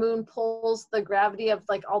the moon pulls the gravity of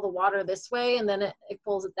like all the water this way, and then it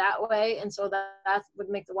pulls it that way, and so that would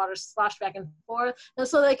make the water slosh back and forth, and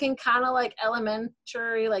so they can kind of like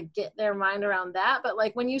elementary like get their mind around that. But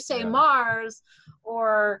like when you say Mars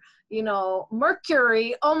or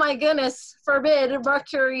Mercury, oh my goodness, forbid,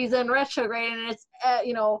 Mercury's in retrograde and it's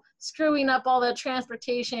screwing up all the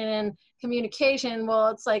transportation and communication. Well,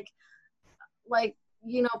 it's like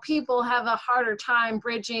people have a harder time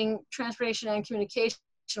bridging transportation and communication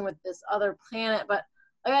with this other planet. But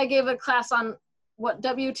like, I gave a class on what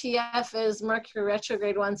WTF is Mercury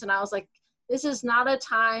retrograde once, and I was like, this is not a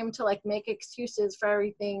time to like make excuses for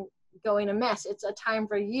everything going a mess. It's a time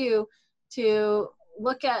for you to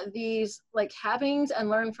look at these like happenings and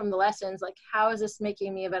learn from the lessons. Like, how is this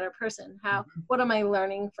making me a better person? What am I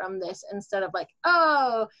learning from this? Instead of like,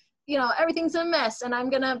 oh, everything's a mess and I'm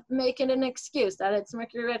gonna make it an excuse that it's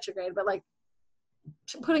Mercury retrograde. But like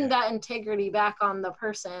putting that integrity back on the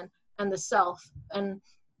person and the self. And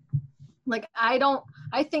like, I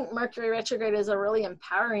think Mercury retrograde is a really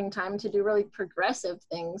empowering time to do really progressive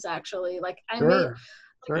things, actually. Like I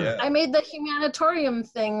made the humanitarian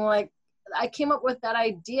thing. Like, I came up with that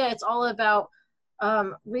idea. It's all about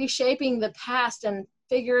reshaping the past and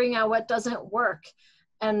figuring out what doesn't work,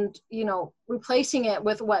 and replacing it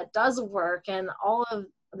with what does work, and all of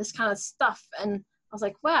this kind of stuff. And I was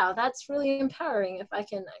like, wow, that's really empowering if I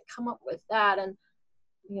can come up with that. And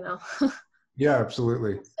yeah,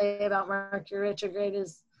 absolutely. Say about Mercury retrograde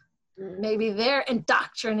is maybe they're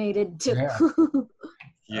indoctrinated too.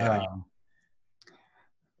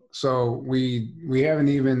 So we haven't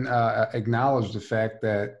even acknowledged the fact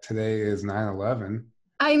that today is 9/11.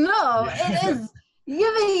 I know, it is.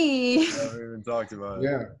 Yippee! We haven't talked about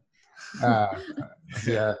it.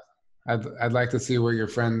 Yeah. I'd like to see what your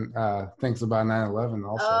friend thinks about 9/11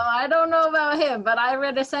 also. Oh, I don't know about him, but I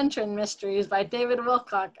read Ascension Mysteries by David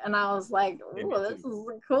Wilcock, and I was like, ooh, this is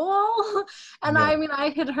cool. And I mean, I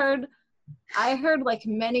heard like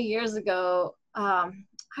many years ago,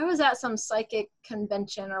 I was at some psychic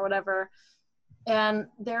convention or whatever, and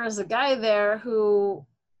there was a guy there who,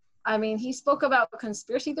 I mean, he spoke about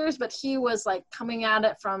conspiracy theories, but he was like coming at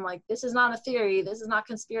it from like, this is not a theory, this is not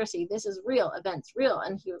conspiracy, this is real events, real.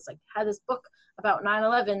 And he was like, had this book about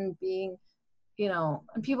 9/11 being you know,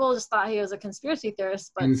 and people just thought he was a conspiracy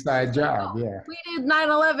theorist, but Inside job, yeah. we did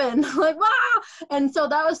 9/11, like, wow. And so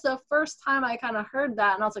that was the first time I kind of heard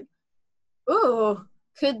that, and I was like, ooh,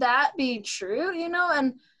 could that be true, you know?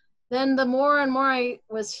 And then the more and more I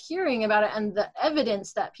was hearing about it and the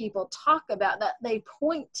evidence that people talk about, that they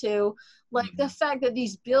point to, like the fact that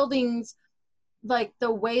these buildings, like the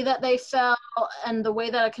way that they fell and the way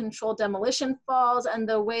that a controlled demolition falls and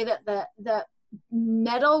the way that the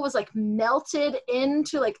metal was like melted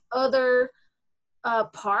into like other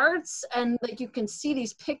parts, and like you can see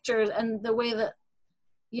these pictures, and the way that,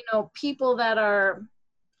 you know, people that are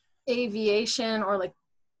aviation or like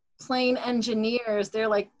plane engineers, they're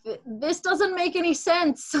like, this doesn't make any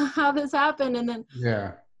sense how this happened. And then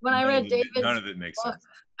when I read David's none of it makes book, sense.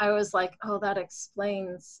 I was like, oh, that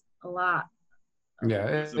explains a lot. Yeah,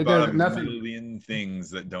 it's about a million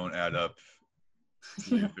things that don't add up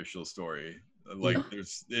to the official story. Like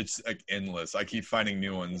it's like endless. I keep finding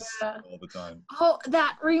new ones all the time. Oh,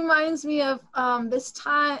 that reminds me of this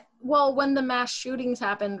time, well, when the mass shootings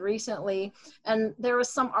happened recently, and there was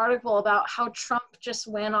some article about how Trump just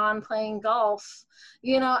went on playing golf,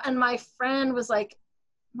 you know, and my friend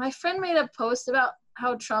made a post about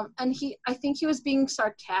how Trump, and I think he was being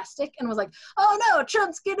sarcastic and was like, oh no,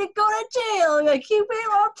 Trump's gonna go to jail, like he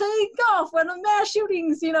went on playing golf when the mass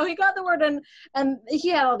shootings, you know, he got the word, and he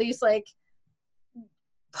had all these like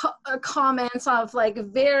comments of like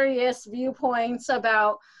various viewpoints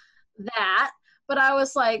about that. But I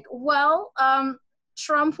was like, well,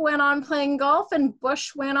 Trump went on playing golf and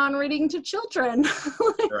Bush went on reading to children.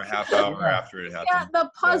 Like, for a half hour after it happened. Yeah, the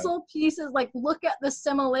puzzle pieces, like look at the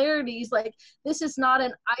similarities, like this is not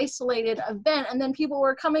an isolated event. And then people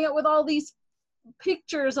were coming up with all these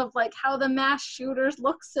pictures of like how the mass shooters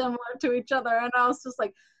look similar to each other, and I was just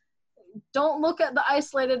like, don't look at the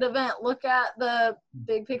isolated event, look at the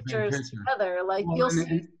big pictures together, like you'll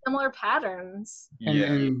see similar patterns.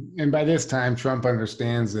 And by this time Trump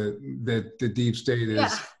understands that the deep state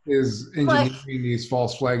is engineering these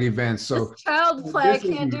false flag events. So this child play I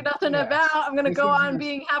can't do nothing about. I'm gonna go on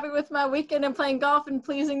being happy with my weekend and playing golf and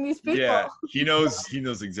pleasing these people. Yeah, he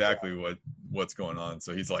knows exactly what's going on.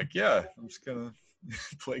 So he's like, yeah, I'm just gonna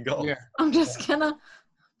play golf. Yeah. I'm just gonna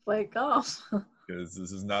play golf. Because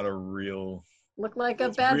this is not a real, look like a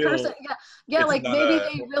bad person. Yeah, like maybe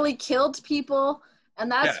they really killed people,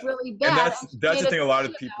 and that's really bad. And that's the thing. A lot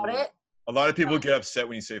of people get upset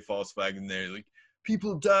when you say false flag, and they're like,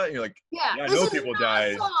 people die. And you're like, yeah, I know people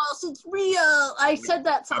died. False, it's real. I said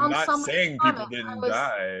that on some. I'm not saying people didn't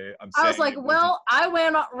die. I was like, well, I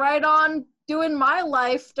went right on doing my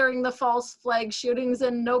life during the false flag shootings,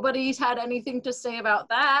 and nobody's had anything to say about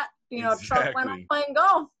that. You know, Trump went on playing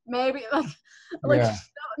golf. Maybe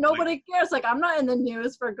nobody cares. Like, I'm not in the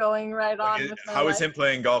news for going right on with my how life. is him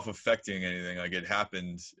playing golf affecting anything? Like, it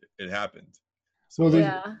happened. So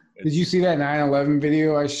did you see that 9/11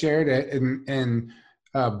 video I shared? And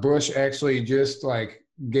Bush actually just like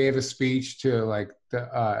gave a speech to like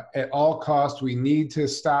at all costs we need to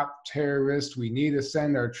stop terrorists. We need to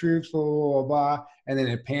send our troops. Blah blah blah blah. And then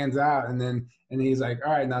it pans out, and he's like,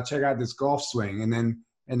 all right, now check out this golf swing, and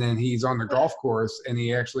then he's on the golf course and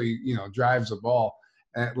he actually, you know, drives a ball.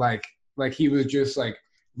 And like he was just like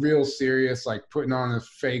real serious, like putting on a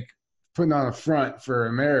front for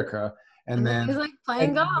America. And then he's like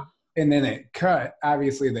playing golf. And then they cut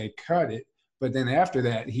it. But then after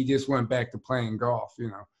that, he just went back to playing golf, you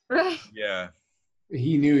know. Right. Yeah.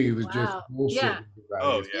 He knew he was just bullshit. Yeah.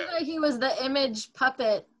 Oh, yeah. Like he was the image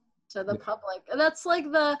puppet to the public. That's like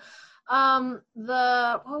the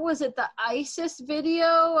what was it, the ISIS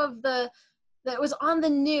video of that was on the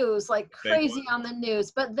news, like crazy on the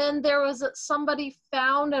news. But then there was somebody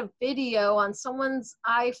found a video on someone's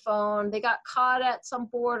iPhone. They got caught at some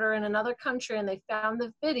border in another country, and they found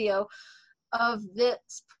the video of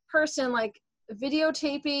this person like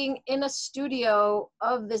videotaping in a studio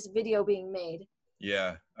of this video being made.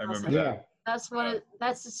 Yeah, I remember that. That's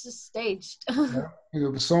just staged.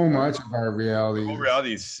 So much of our reality. Whole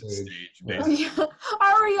reality is staged, basically.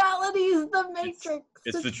 Our reality is the Matrix.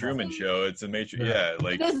 It's the Truman Show. It's the Matrix. Yeah,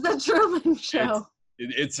 like it is the Truman Show.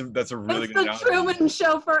 That's a really good analogy. It's the Truman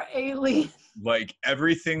Show for aliens. Like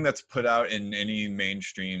everything that's put out in any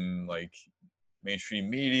mainstream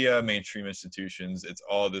media, mainstream institutions, it's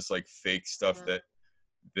all this like fake stuff that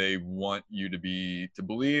they want you to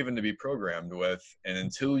believe and to be programmed with. And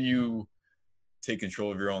until you take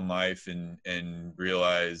control of your own life and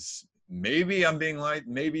realize maybe I'm being lied,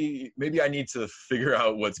 maybe I need to figure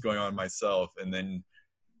out what's going on myself, and then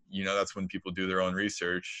that's when people do their own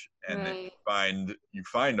research, and then Right. you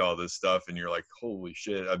find all this stuff, and you're like, holy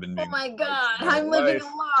shit, I've been Oh being my lied God, to my I'm whole living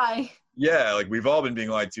life. a lie. Yeah, like we've all been being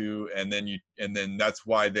lied to, and then that's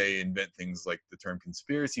why they invent things like the term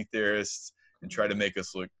conspiracy theorists and try to make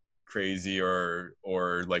us look crazy or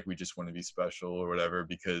like we just want to be special or whatever,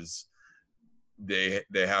 because they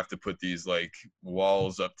have to put these like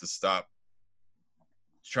walls up to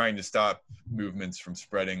trying to stop movements from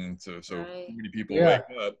spreading so Right. many people Yeah.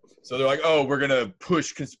 wake up. So they're like, oh, we're gonna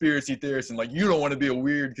push conspiracy theorists, and like, you don't want to be a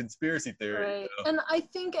weird conspiracy theory. Right. And I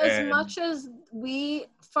think as much as we,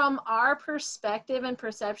 from our perspective and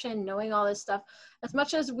perception, knowing all this stuff, as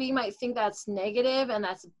much as we might think that's negative and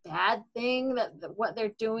that's a bad thing, that what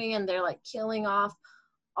they're doing, and they're like killing off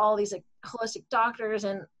all these like holistic doctors,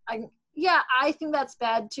 and I think that's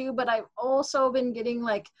bad too. But I've also been getting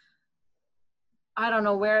like, I don't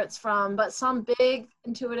know where it's from, but some big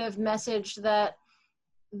intuitive message that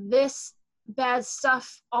this bad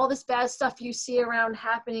stuff, all this bad stuff you see around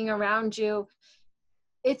happening around you,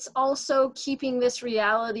 it's also keeping this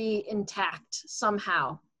reality intact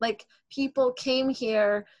somehow. Like people came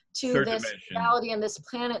here to Third this dimension. reality and this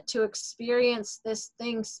planet to experience this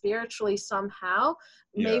thing spiritually somehow,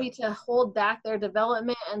 maybe to hold back their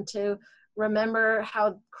development and to remember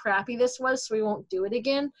how crappy this was so we won't do it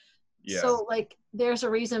again. Yeah. So like there's a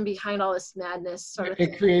reason behind all this madness sort of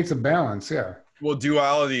It creates a balance. Yeah. Well,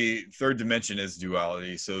 duality, third dimension is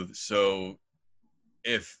duality. So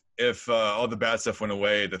if all the bad stuff went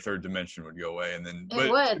away, the third dimension would go away, and then It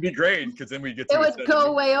would. it'd be great because then we get to it would go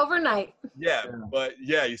away overnight. Yeah, but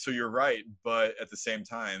so you're right, but at the same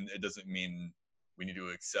time, it doesn't mean we need to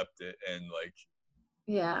accept it and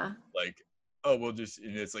like oh, we'll just,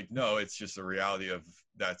 and it's like, no, it's just a reality of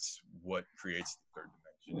that's what creates the third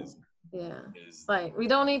dimension is like we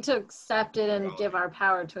don't need to accept it and give our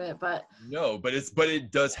power to it, but no, but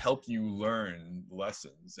it does help you learn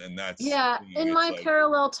lessons, and that's in my like,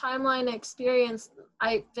 parallel timeline experience,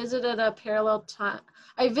 I visited a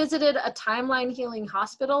timeline healing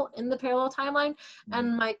hospital in the parallel timeline,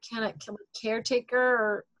 and my kind of caretaker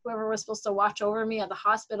or whoever was supposed to watch over me at the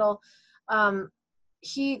hospital,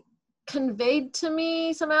 he conveyed to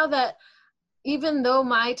me somehow that even though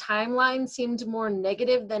my timeline seemed more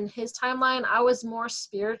negative than his timeline, I was more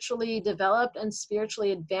spiritually developed and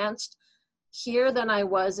spiritually advanced here than I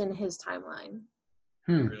was in his timeline.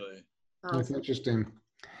 Really? That's interesting.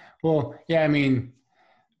 Well, yeah, I mean,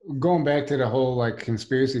 going back to the whole like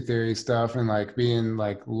conspiracy theory stuff and like being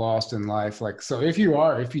like lost in life, like, so if you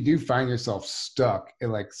do find yourself stuck,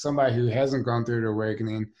 like somebody who hasn't gone through the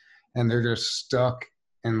awakening and they're just stuck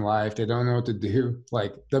in life, they don't know what to do,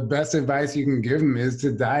 like the best advice you can give them is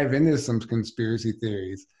to dive into some conspiracy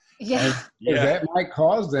theories. That might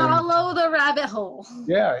cause them follow the rabbit hole.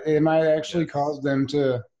 Yeah, it might actually cause them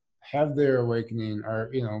to have their awakening,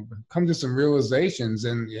 or come to some realizations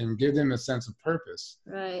and give them a sense of purpose,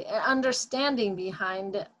 right, and understanding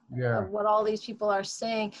behind what all these people are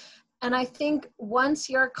saying. And I think once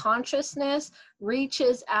your consciousness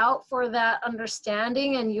reaches out for that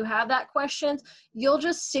understanding and you have that question, you'll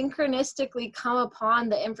just synchronistically come upon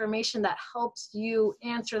the information that helps you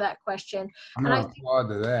answer that question. I'm going to applaud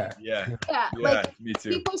to that. Yeah, like me too.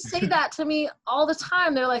 People say that to me all the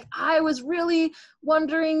time. They're like, I was really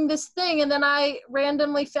wondering this thing, and then I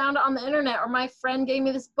randomly found it on the internet, or my friend gave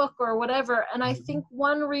me this book or whatever. And I think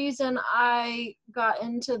one reason I got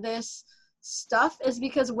into this stuff is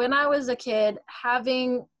because when I was a kid,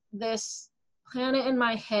 having this planet in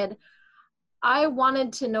my head, I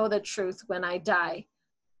wanted to know the truth when I die.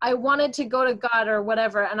 I wanted to go to God or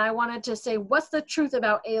whatever, and I wanted to say, what's the truth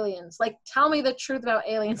about aliens? Like, tell me the truth about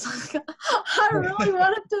aliens. I really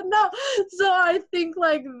wanted to know. So I think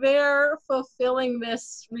like they're fulfilling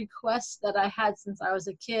this request that I had since I was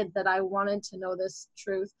a kid, that I wanted to know this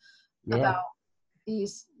truth about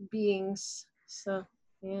these beings. So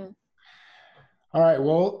all right,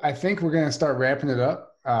 well, I think we're going to start wrapping it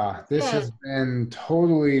up. This has been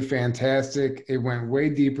totally fantastic. It went way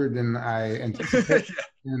deeper than I anticipated.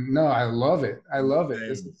 And no, I love it. I love it.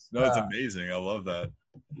 It's amazing. I love that.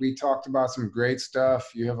 We talked about some great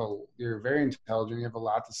stuff. You're very intelligent. You have a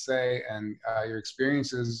lot to say, and your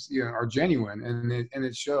experiences, are genuine, and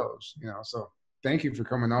it shows. So thank you for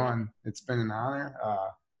coming on. It's been an honor.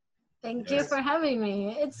 Thank you for having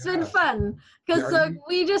me. It's been fun because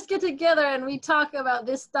we just get together and we talk about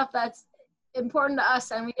this stuff that's important to us,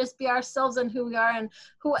 and we just be ourselves and who we are. And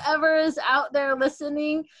whoever is out there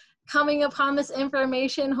listening, coming upon this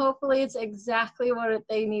information, hopefully it's exactly what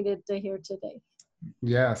they needed to hear today.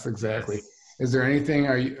 Yes, exactly. Is there anything,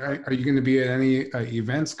 are you going to be at any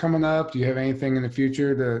events coming up? Do you have anything in the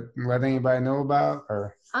future to let anybody know about?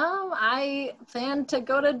 Or I plan to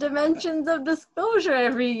go to Dimensions of Disclosure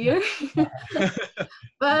every year.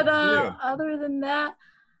 But other than that,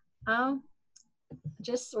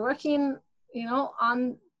 just working,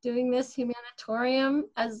 on doing this humanitarium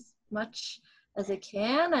as much as I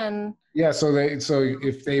can. And yeah, so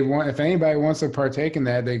if anybody wants to partake in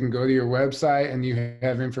that, they can go to your website and you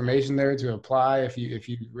have information there to apply if you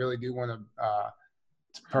really do want to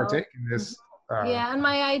partake in this. Yeah, and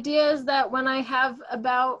my idea is that when I have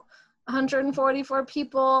about 144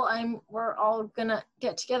 people, we're all gonna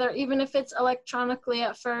get together, even if it's electronically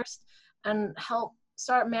at first, and help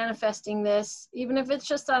start manifesting this. Even if it's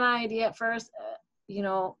just an idea at first,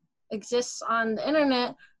 exists on the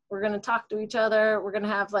internet. We're gonna talk to each other. We're gonna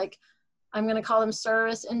have I'm gonna call them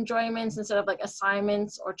service enjoyments instead of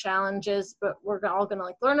assignments or challenges. But we're all gonna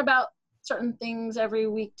learn about certain things every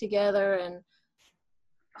week together, and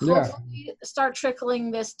hopefully start trickling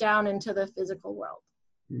this down into the physical world.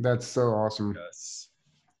 That's so awesome. Yes.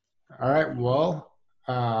 All right. Well,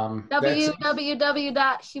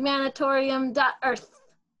 www.humanitarium.earth.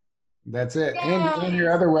 That's it. Yay! And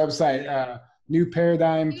your other website, New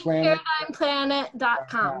Paradigm Planet.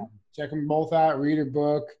 NewParadigmPlanet.com. Check them both out. Read her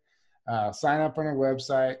book. Sign up on her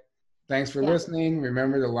website. Thanks for listening.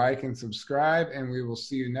 Remember to like and subscribe, and we will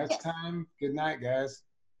see you next time. Good night, guys.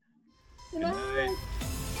 Good night.